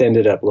it just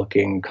ended up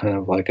looking kind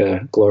of like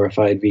a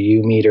glorified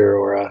VU meter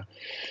or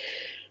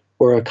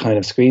a kind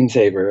of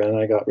screensaver. And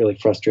I got really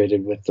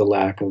frustrated with the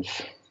lack of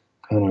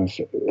kind of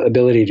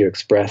ability to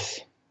express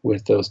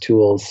with those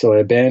tools. So I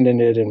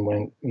abandoned it and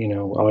went,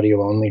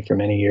 audio only for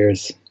many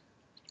years.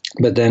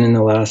 But then in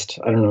the last,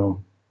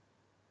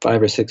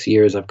 5 or 6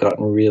 years, I've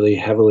gotten really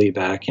heavily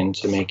back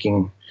into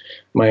making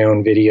my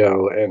own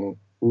video and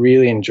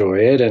really enjoy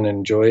it, and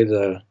enjoy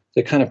the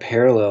kind of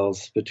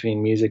parallels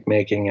between music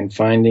making and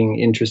finding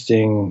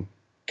interesting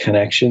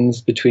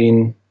connections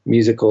between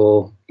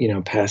musical,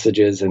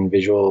 passages and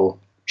visual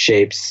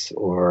shapes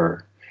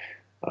or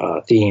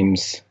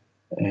themes.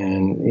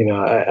 And,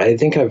 I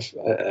think I've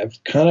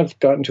kind of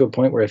gotten to a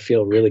point where I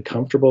feel really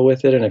comfortable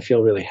with it, and I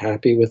feel really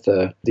happy with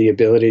the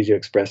ability to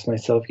express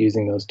myself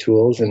using those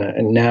tools.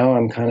 And now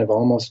I'm kind of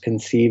almost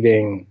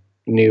conceiving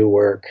new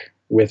work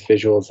with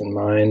visuals in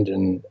mind,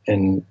 and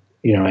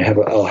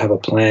I'll have a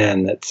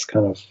plan that's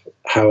kind of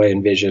how I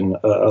envision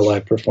a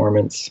live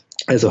performance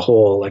as a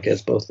whole, like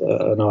as both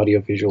an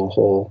audio-visual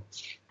whole.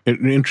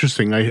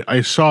 Interesting.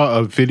 I saw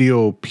a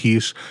video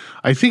piece.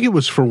 I think it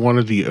was for one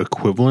of the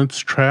equivalence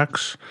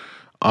tracks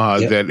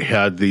that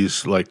had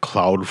these like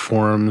cloud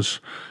forms.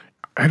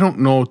 I don't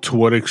know to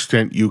what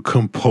extent you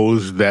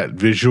composed that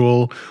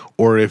visual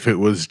or if it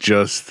was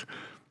just,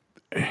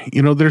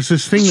 there's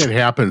this thing that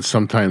happens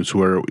sometimes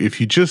where if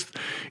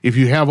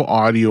you have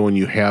audio and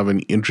you have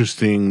an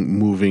interesting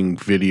moving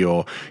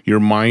video,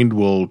 your mind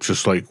will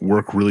just like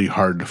work really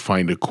hard to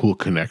find a cool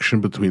connection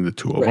between the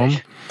two of them.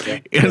 Yeah.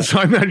 And so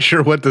I'm not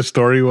sure what the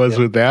story was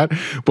with that,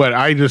 but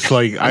I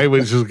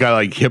was just got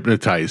like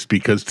hypnotized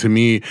because to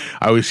me,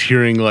 I was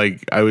hearing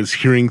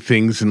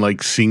things and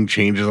like seeing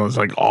changes. I was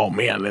like, oh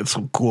man, that's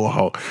so cool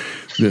how,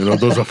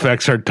 those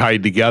effects are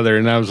tied together.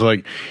 And I was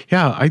like,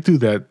 yeah, I do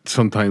that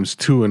sometimes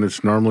too. And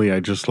it's normally I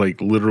just like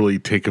literally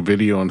take a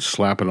video and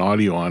slap an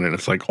audio on it. And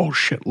it's like, oh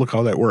shit, look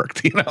how that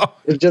worked.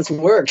 It just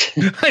worked.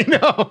 I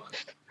know.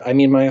 I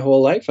mean, my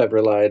whole life I've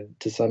relied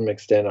to some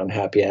extent on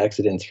happy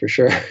accidents for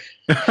sure.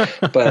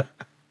 but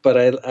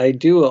I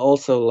do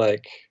also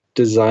like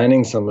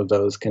designing some of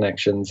those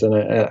connections, and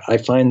I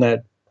find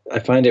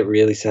it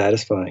really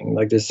satisfying.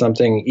 Like there's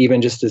something,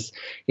 even just as,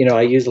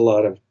 I use a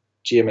lot of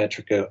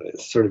geometric,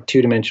 sort of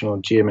two-dimensional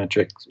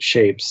geometric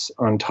shapes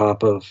on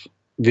top of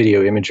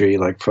video imagery,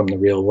 like from the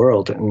real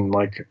world. And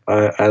like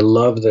I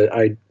love that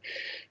I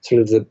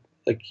sort of the,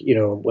 like,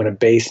 when a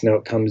bass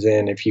note comes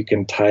in, if you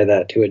can tie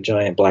that to a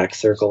giant black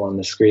circle on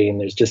the screen,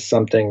 there's just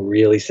something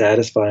really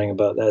satisfying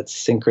about that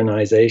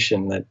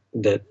synchronization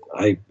that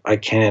I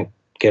can't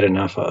get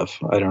enough of.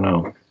 I don't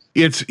know.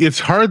 It's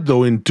hard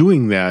though in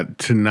doing that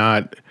to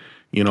not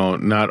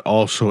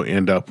also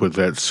end up with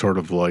that sort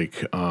of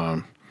like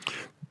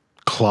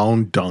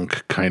clown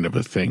dunk kind of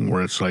a thing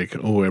where it's like,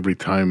 oh, every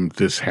time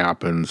this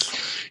happens,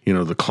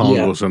 the clown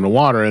goes in the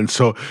water. And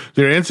so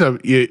there ends up,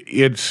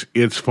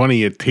 it's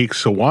funny, it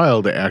takes a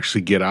while to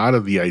actually get out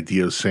of the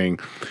idea of saying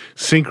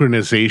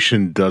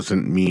synchronization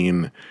doesn't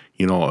mean,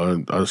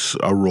 a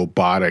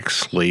robotic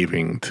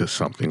slaving to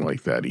something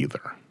like that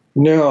either.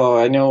 No,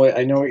 I know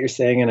what you're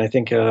saying. And I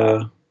think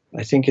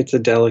it's a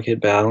delicate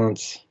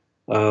balance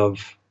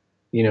of,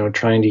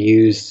 trying to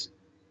use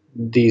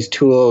these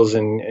tools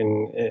and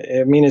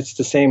I mean it's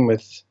the same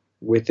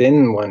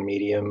within one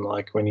medium.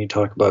 Like when you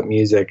talk about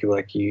music,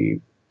 like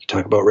you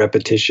talk about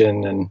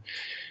repetition, and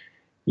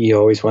you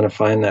always want to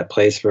find that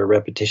place where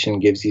repetition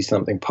gives you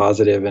something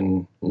positive,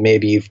 and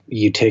maybe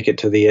you take it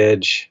to the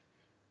edge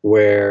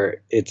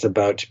where it's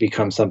about to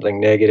become something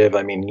negative.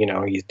 I mean,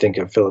 you think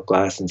of Philip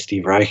Glass and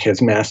Steve Reich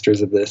as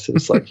masters of this.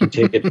 It's like you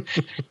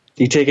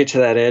take it to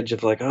that edge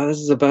of like, oh, this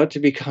is about to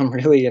become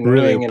really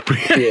annoying,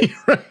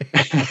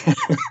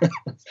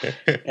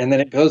 and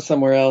then it goes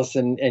somewhere else,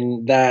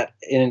 and that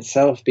in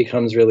itself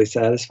becomes really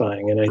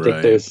satisfying. And I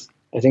think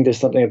there's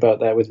something about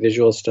that with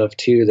visual stuff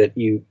too, that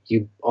you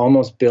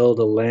almost build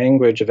a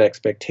language of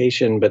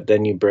expectation, but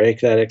then you break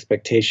that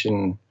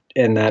expectation,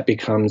 and that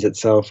becomes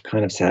itself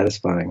kind of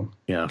satisfying.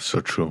 Yeah,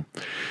 so true.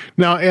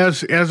 Now,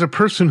 as a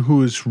person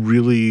who is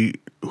really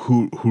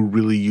who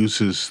really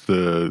uses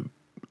the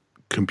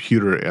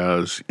computer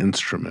as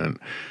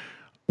instrument,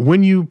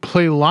 when you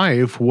play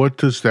live, what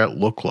does that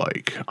look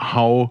like?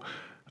 How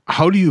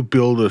do you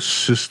build a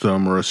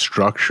system or a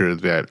structure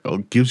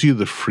that gives you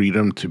the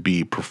freedom to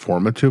be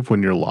performative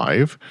when you're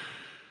live,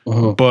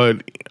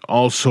 but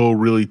also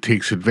really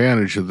takes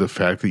advantage of the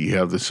fact that you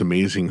have this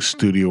amazing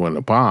studio in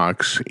a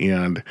box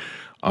and,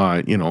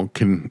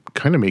 can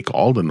kind of make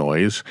all the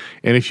noise.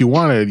 And if you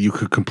wanted, you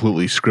could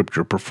completely script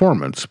your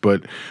performance.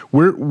 But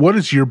what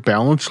does your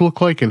balance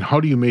look like, and how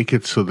do you make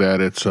it so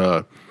that it's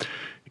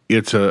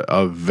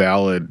a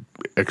valid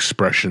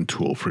expression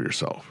tool for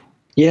yourself?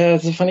 Yeah,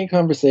 it's a funny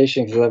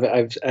conversation because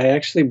I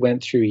actually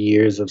went through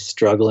years of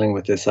struggling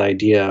with this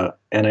idea,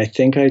 and I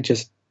think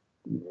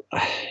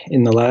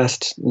in the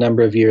last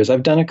number of years,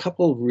 I've done a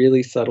couple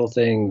really subtle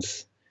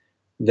things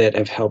that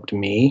have helped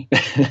me,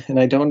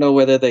 and I don't know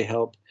whether they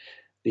help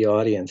the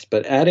audience,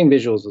 but adding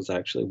visuals was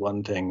actually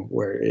one thing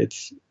where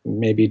it's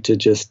maybe to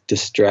just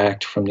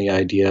distract from the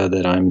idea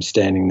that I'm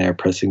standing there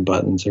pressing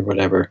buttons or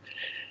whatever.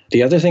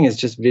 The other thing is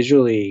just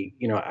visually,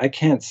 I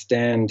can't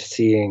stand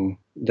seeing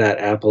that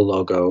Apple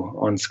logo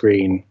on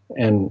screen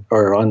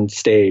or on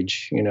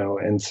stage,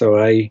 and so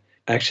I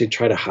actually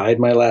try to hide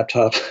my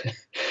laptop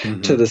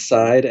to the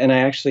side, and I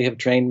actually have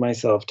trained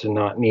myself to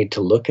not need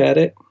to look at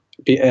it.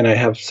 And I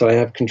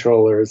have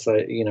controllers.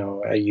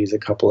 I use a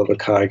couple of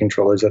Akai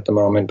controllers at the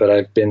moment, but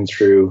I've been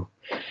through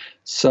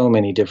so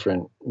many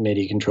different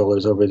MIDI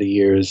controllers over the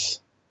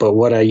years. But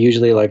what I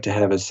usually like to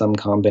have is some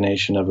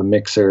combination of a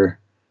mixer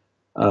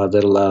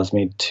that allows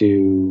me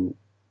to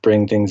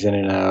bring things in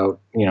and out.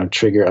 I'm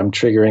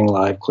triggering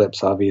live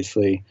clips,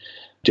 obviously,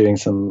 doing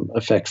some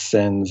effects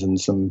sends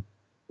and some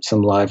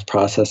live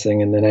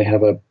processing, and then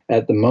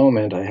at the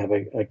moment I have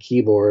a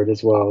keyboard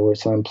as well,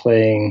 so I'm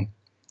playing.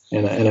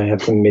 And I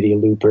have some MIDI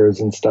loopers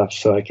and stuff,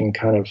 so I can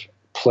kind of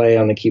play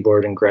on the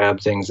keyboard and grab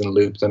things and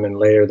loop them and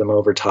layer them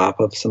over top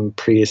of some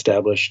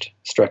pre-established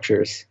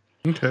structures.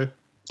 Okay.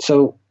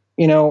 So,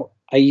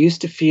 I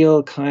used to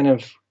feel kind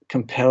of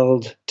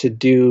compelled to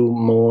do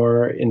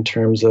more in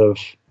terms of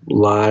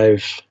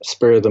live,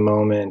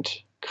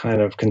 spur-of-the-moment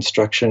kind of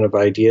construction of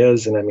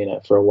ideas. And I mean,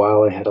 for a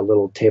while I had a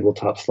little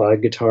tabletop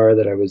slide guitar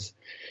that I was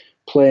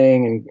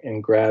playing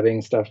and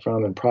grabbing stuff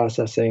from and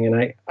processing.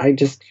 And I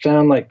just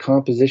found like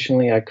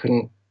compositionally I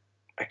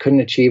couldn't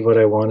achieve what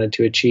I wanted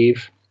to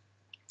achieve.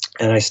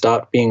 And I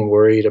stopped being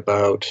worried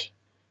about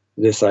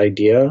this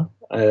idea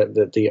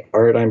that the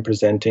art I'm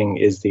presenting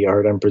is the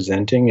art I'm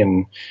presenting.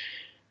 And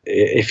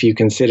if you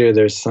consider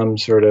there's some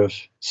sort of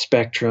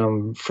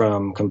spectrum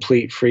from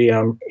complete free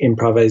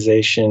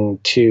improvisation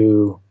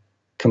to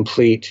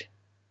complete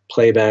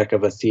playback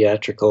of a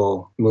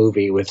theatrical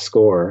movie with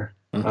score,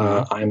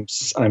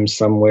 I'm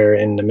somewhere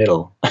in the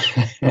middle,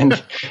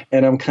 and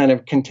I'm kind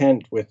of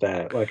content with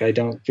that. Like I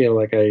don't feel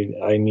like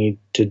I need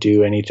to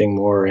do anything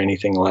more or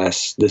anything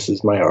less. This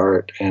is my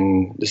art,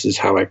 and this is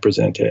how I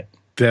present it.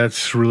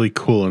 That's really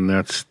cool, and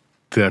that's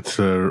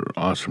an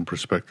awesome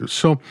perspective.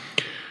 So,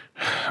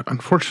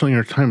 unfortunately,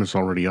 our time is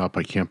already up.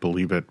 I can't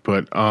believe it.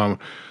 But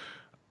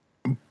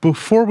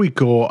before we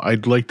go,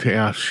 I'd like to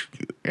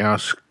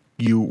ask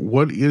you,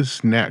 what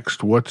is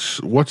next? What's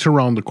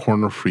around the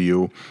corner for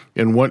you,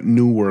 and what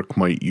new work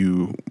might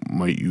you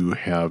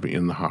have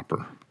in the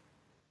hopper?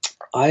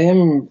 I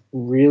am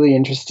really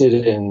interested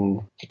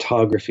in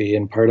photography,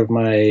 and part of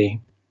my,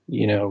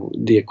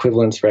 the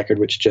Equivalence record,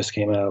 which just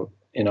came out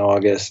in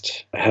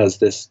August, has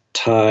this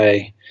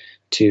tie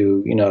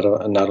to,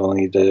 not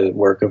only the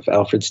work of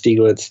Alfred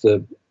Stieglitz,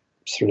 the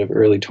sort of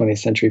early 20th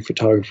century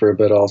photographer,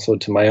 but also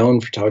to my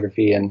own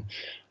photography. And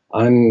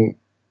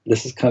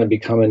this has kind of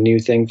become a new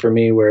thing for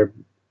me, where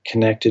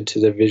connected to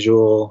the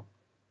visual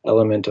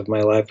element of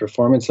my live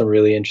performance, I'm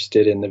really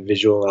interested in the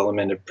visual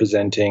element of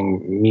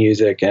presenting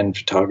music and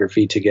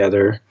photography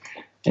together.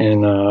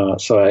 And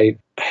so I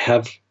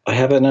have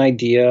an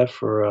idea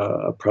for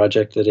a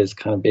project that is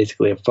kind of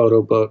basically a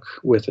photo book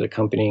with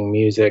accompanying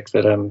music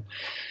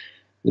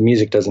the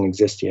music doesn't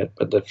exist yet,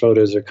 but the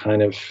photos are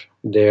kind of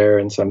there.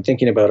 And so I'm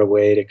thinking about a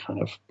way to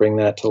kind of bring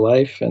that to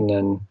life. And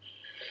then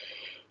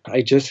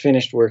I just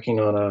finished working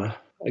on a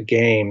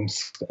game,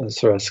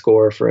 sort of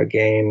score for a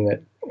game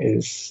that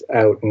is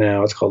out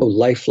now. It's called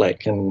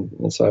Lifelike,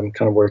 and so I'm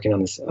kind of working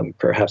on this,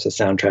 perhaps a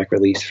soundtrack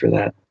release for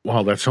that.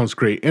 Wow, that sounds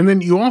great. And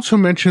then you also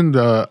mentioned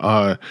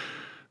the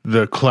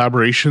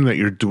collaboration that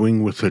you're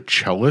doing with a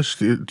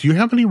cellist. Do you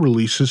have any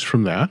releases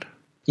from that?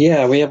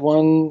 Yeah, we have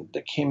one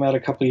that came out a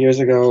couple of years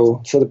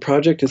ago. So the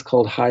project is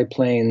called High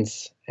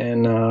Plains,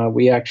 and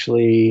we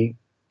actually,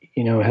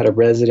 had a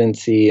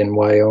residency in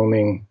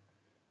Wyoming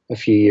a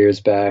few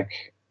years back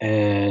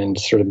and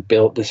sort of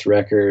built this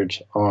record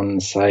on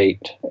the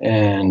site,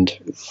 and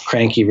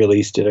Cranky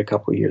released it a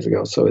couple of years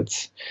ago. So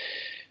it's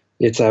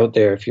out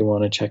there if you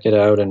want to check it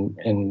out.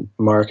 And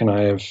Mark and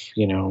I have,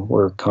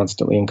 we're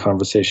constantly in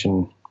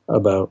conversation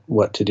about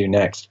what to do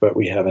next, but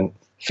we haven't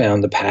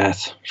found the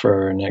path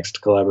for our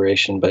next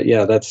collaboration. But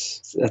yeah,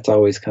 that's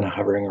always kind of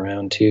hovering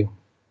around too.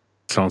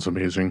 Sounds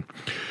amazing.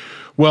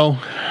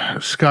 Well,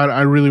 Scott,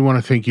 I really want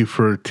to thank you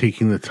for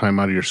taking the time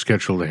out of your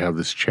schedule to have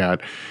this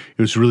chat.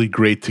 It was really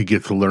great to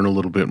get to learn a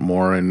little bit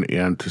more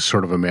and to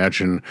sort of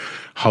imagine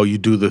how you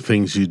do the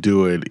things you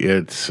do.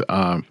 It's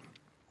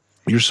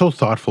you're so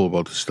thoughtful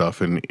about this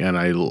stuff, and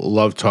I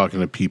love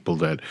talking to people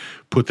that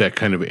put that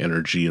kind of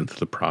energy into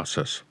the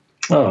process.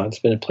 Oh, it's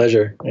been a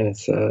pleasure. And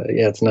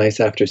it's nice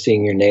after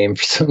seeing your name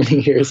for so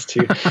many years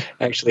to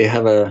actually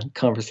have a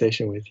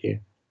conversation with you.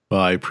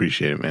 Well, I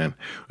appreciate it, man.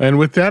 And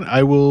with that,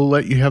 I will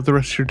let you have the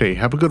rest of your day.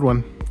 Have a good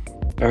one.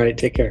 All right,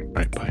 take care. All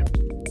right, bye.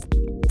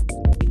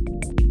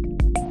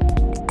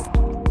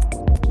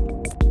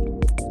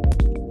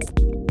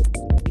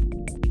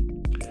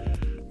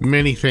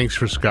 Many thanks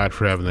for Scott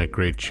for having that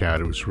great chat.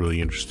 It was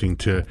really interesting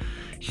to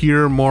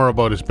hear more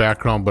about his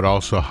background, but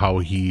also how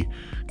he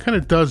kind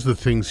of does the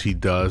things he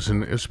does,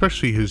 and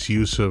especially his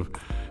use of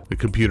the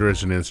computer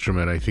as an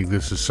instrument. I think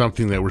this is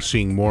something that we're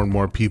seeing more and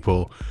more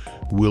people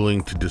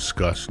willing to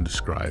discuss and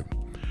describe.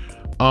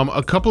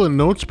 A couple of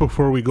notes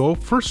before we go.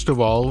 First of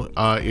all,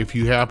 if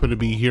you happen to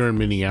be here in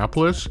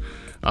Minneapolis,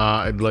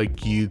 I'd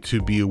like you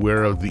to be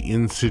aware of the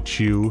In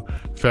Situ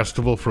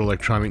Festival for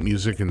Electronic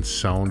Music and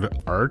Sound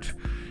Art.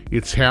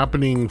 It's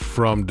happening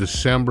from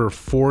December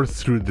 4th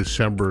through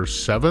December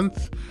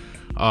 7th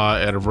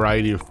at a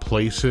variety of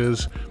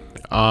places.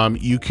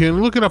 You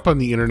can look it up on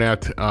the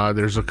internet.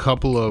 There's a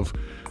couple of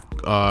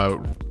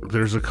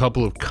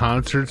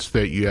concerts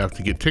that you have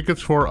to get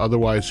tickets for.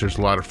 Otherwise, there's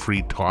a lot of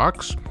free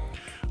talks.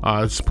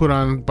 It's put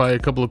on by a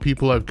couple of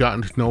people I've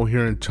gotten to know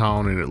here in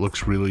town, and it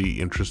looks really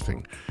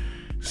interesting.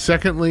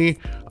 Secondly,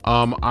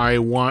 I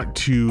want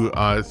to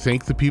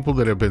thank the people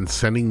that have been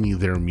sending me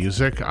their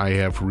music. I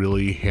have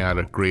really had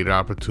a great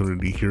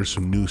opportunity to hear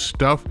some new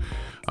stuff.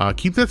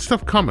 Keep that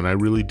stuff coming. I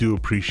really do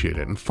appreciate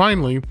it. And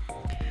finally,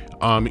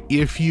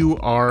 if you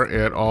are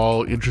at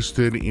all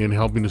interested in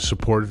helping to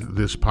support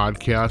this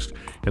podcast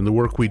and the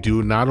work we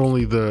do, not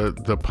only the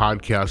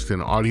podcast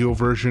in audio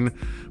version,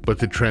 but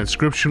the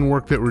transcription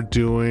work that we're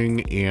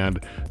doing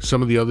and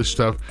some of the other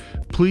stuff,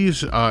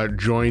 please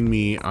join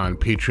me on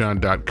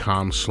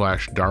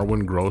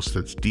patreon.com/DarwinGrosse.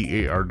 That's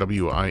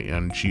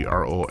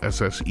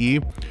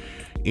DarwinGrosse,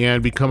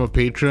 and become a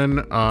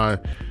patron.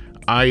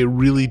 I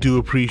really do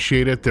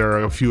appreciate it. There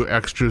are a few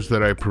extras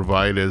that I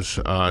provide as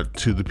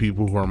to the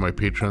people who are my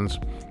patrons,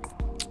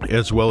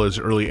 as well as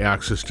early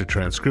access to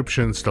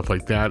transcription, stuff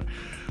like that.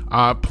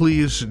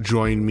 Please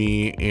join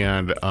me,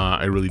 and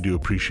I really do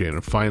appreciate it.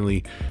 And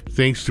finally,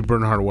 thanks to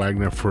Bernhard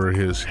Wagner for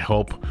his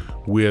help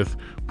with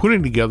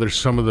putting together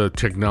some of the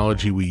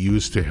technology we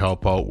use to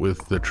help out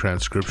with the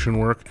transcription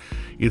work.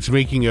 It's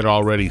making it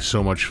already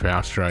so much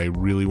faster. I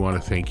really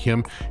want to thank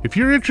him. If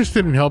you're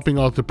interested in helping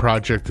out the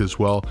project as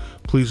well,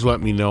 please let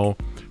me know.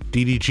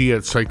 DDG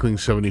at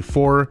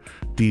Cycling74,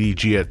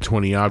 DDG at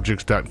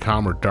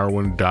 20objects.com, or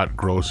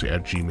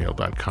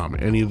darwin.gross@gmail.com.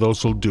 Any of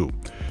those will do.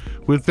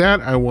 With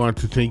that, I want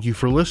to thank you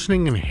for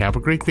listening and have a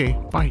great day.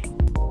 Bye.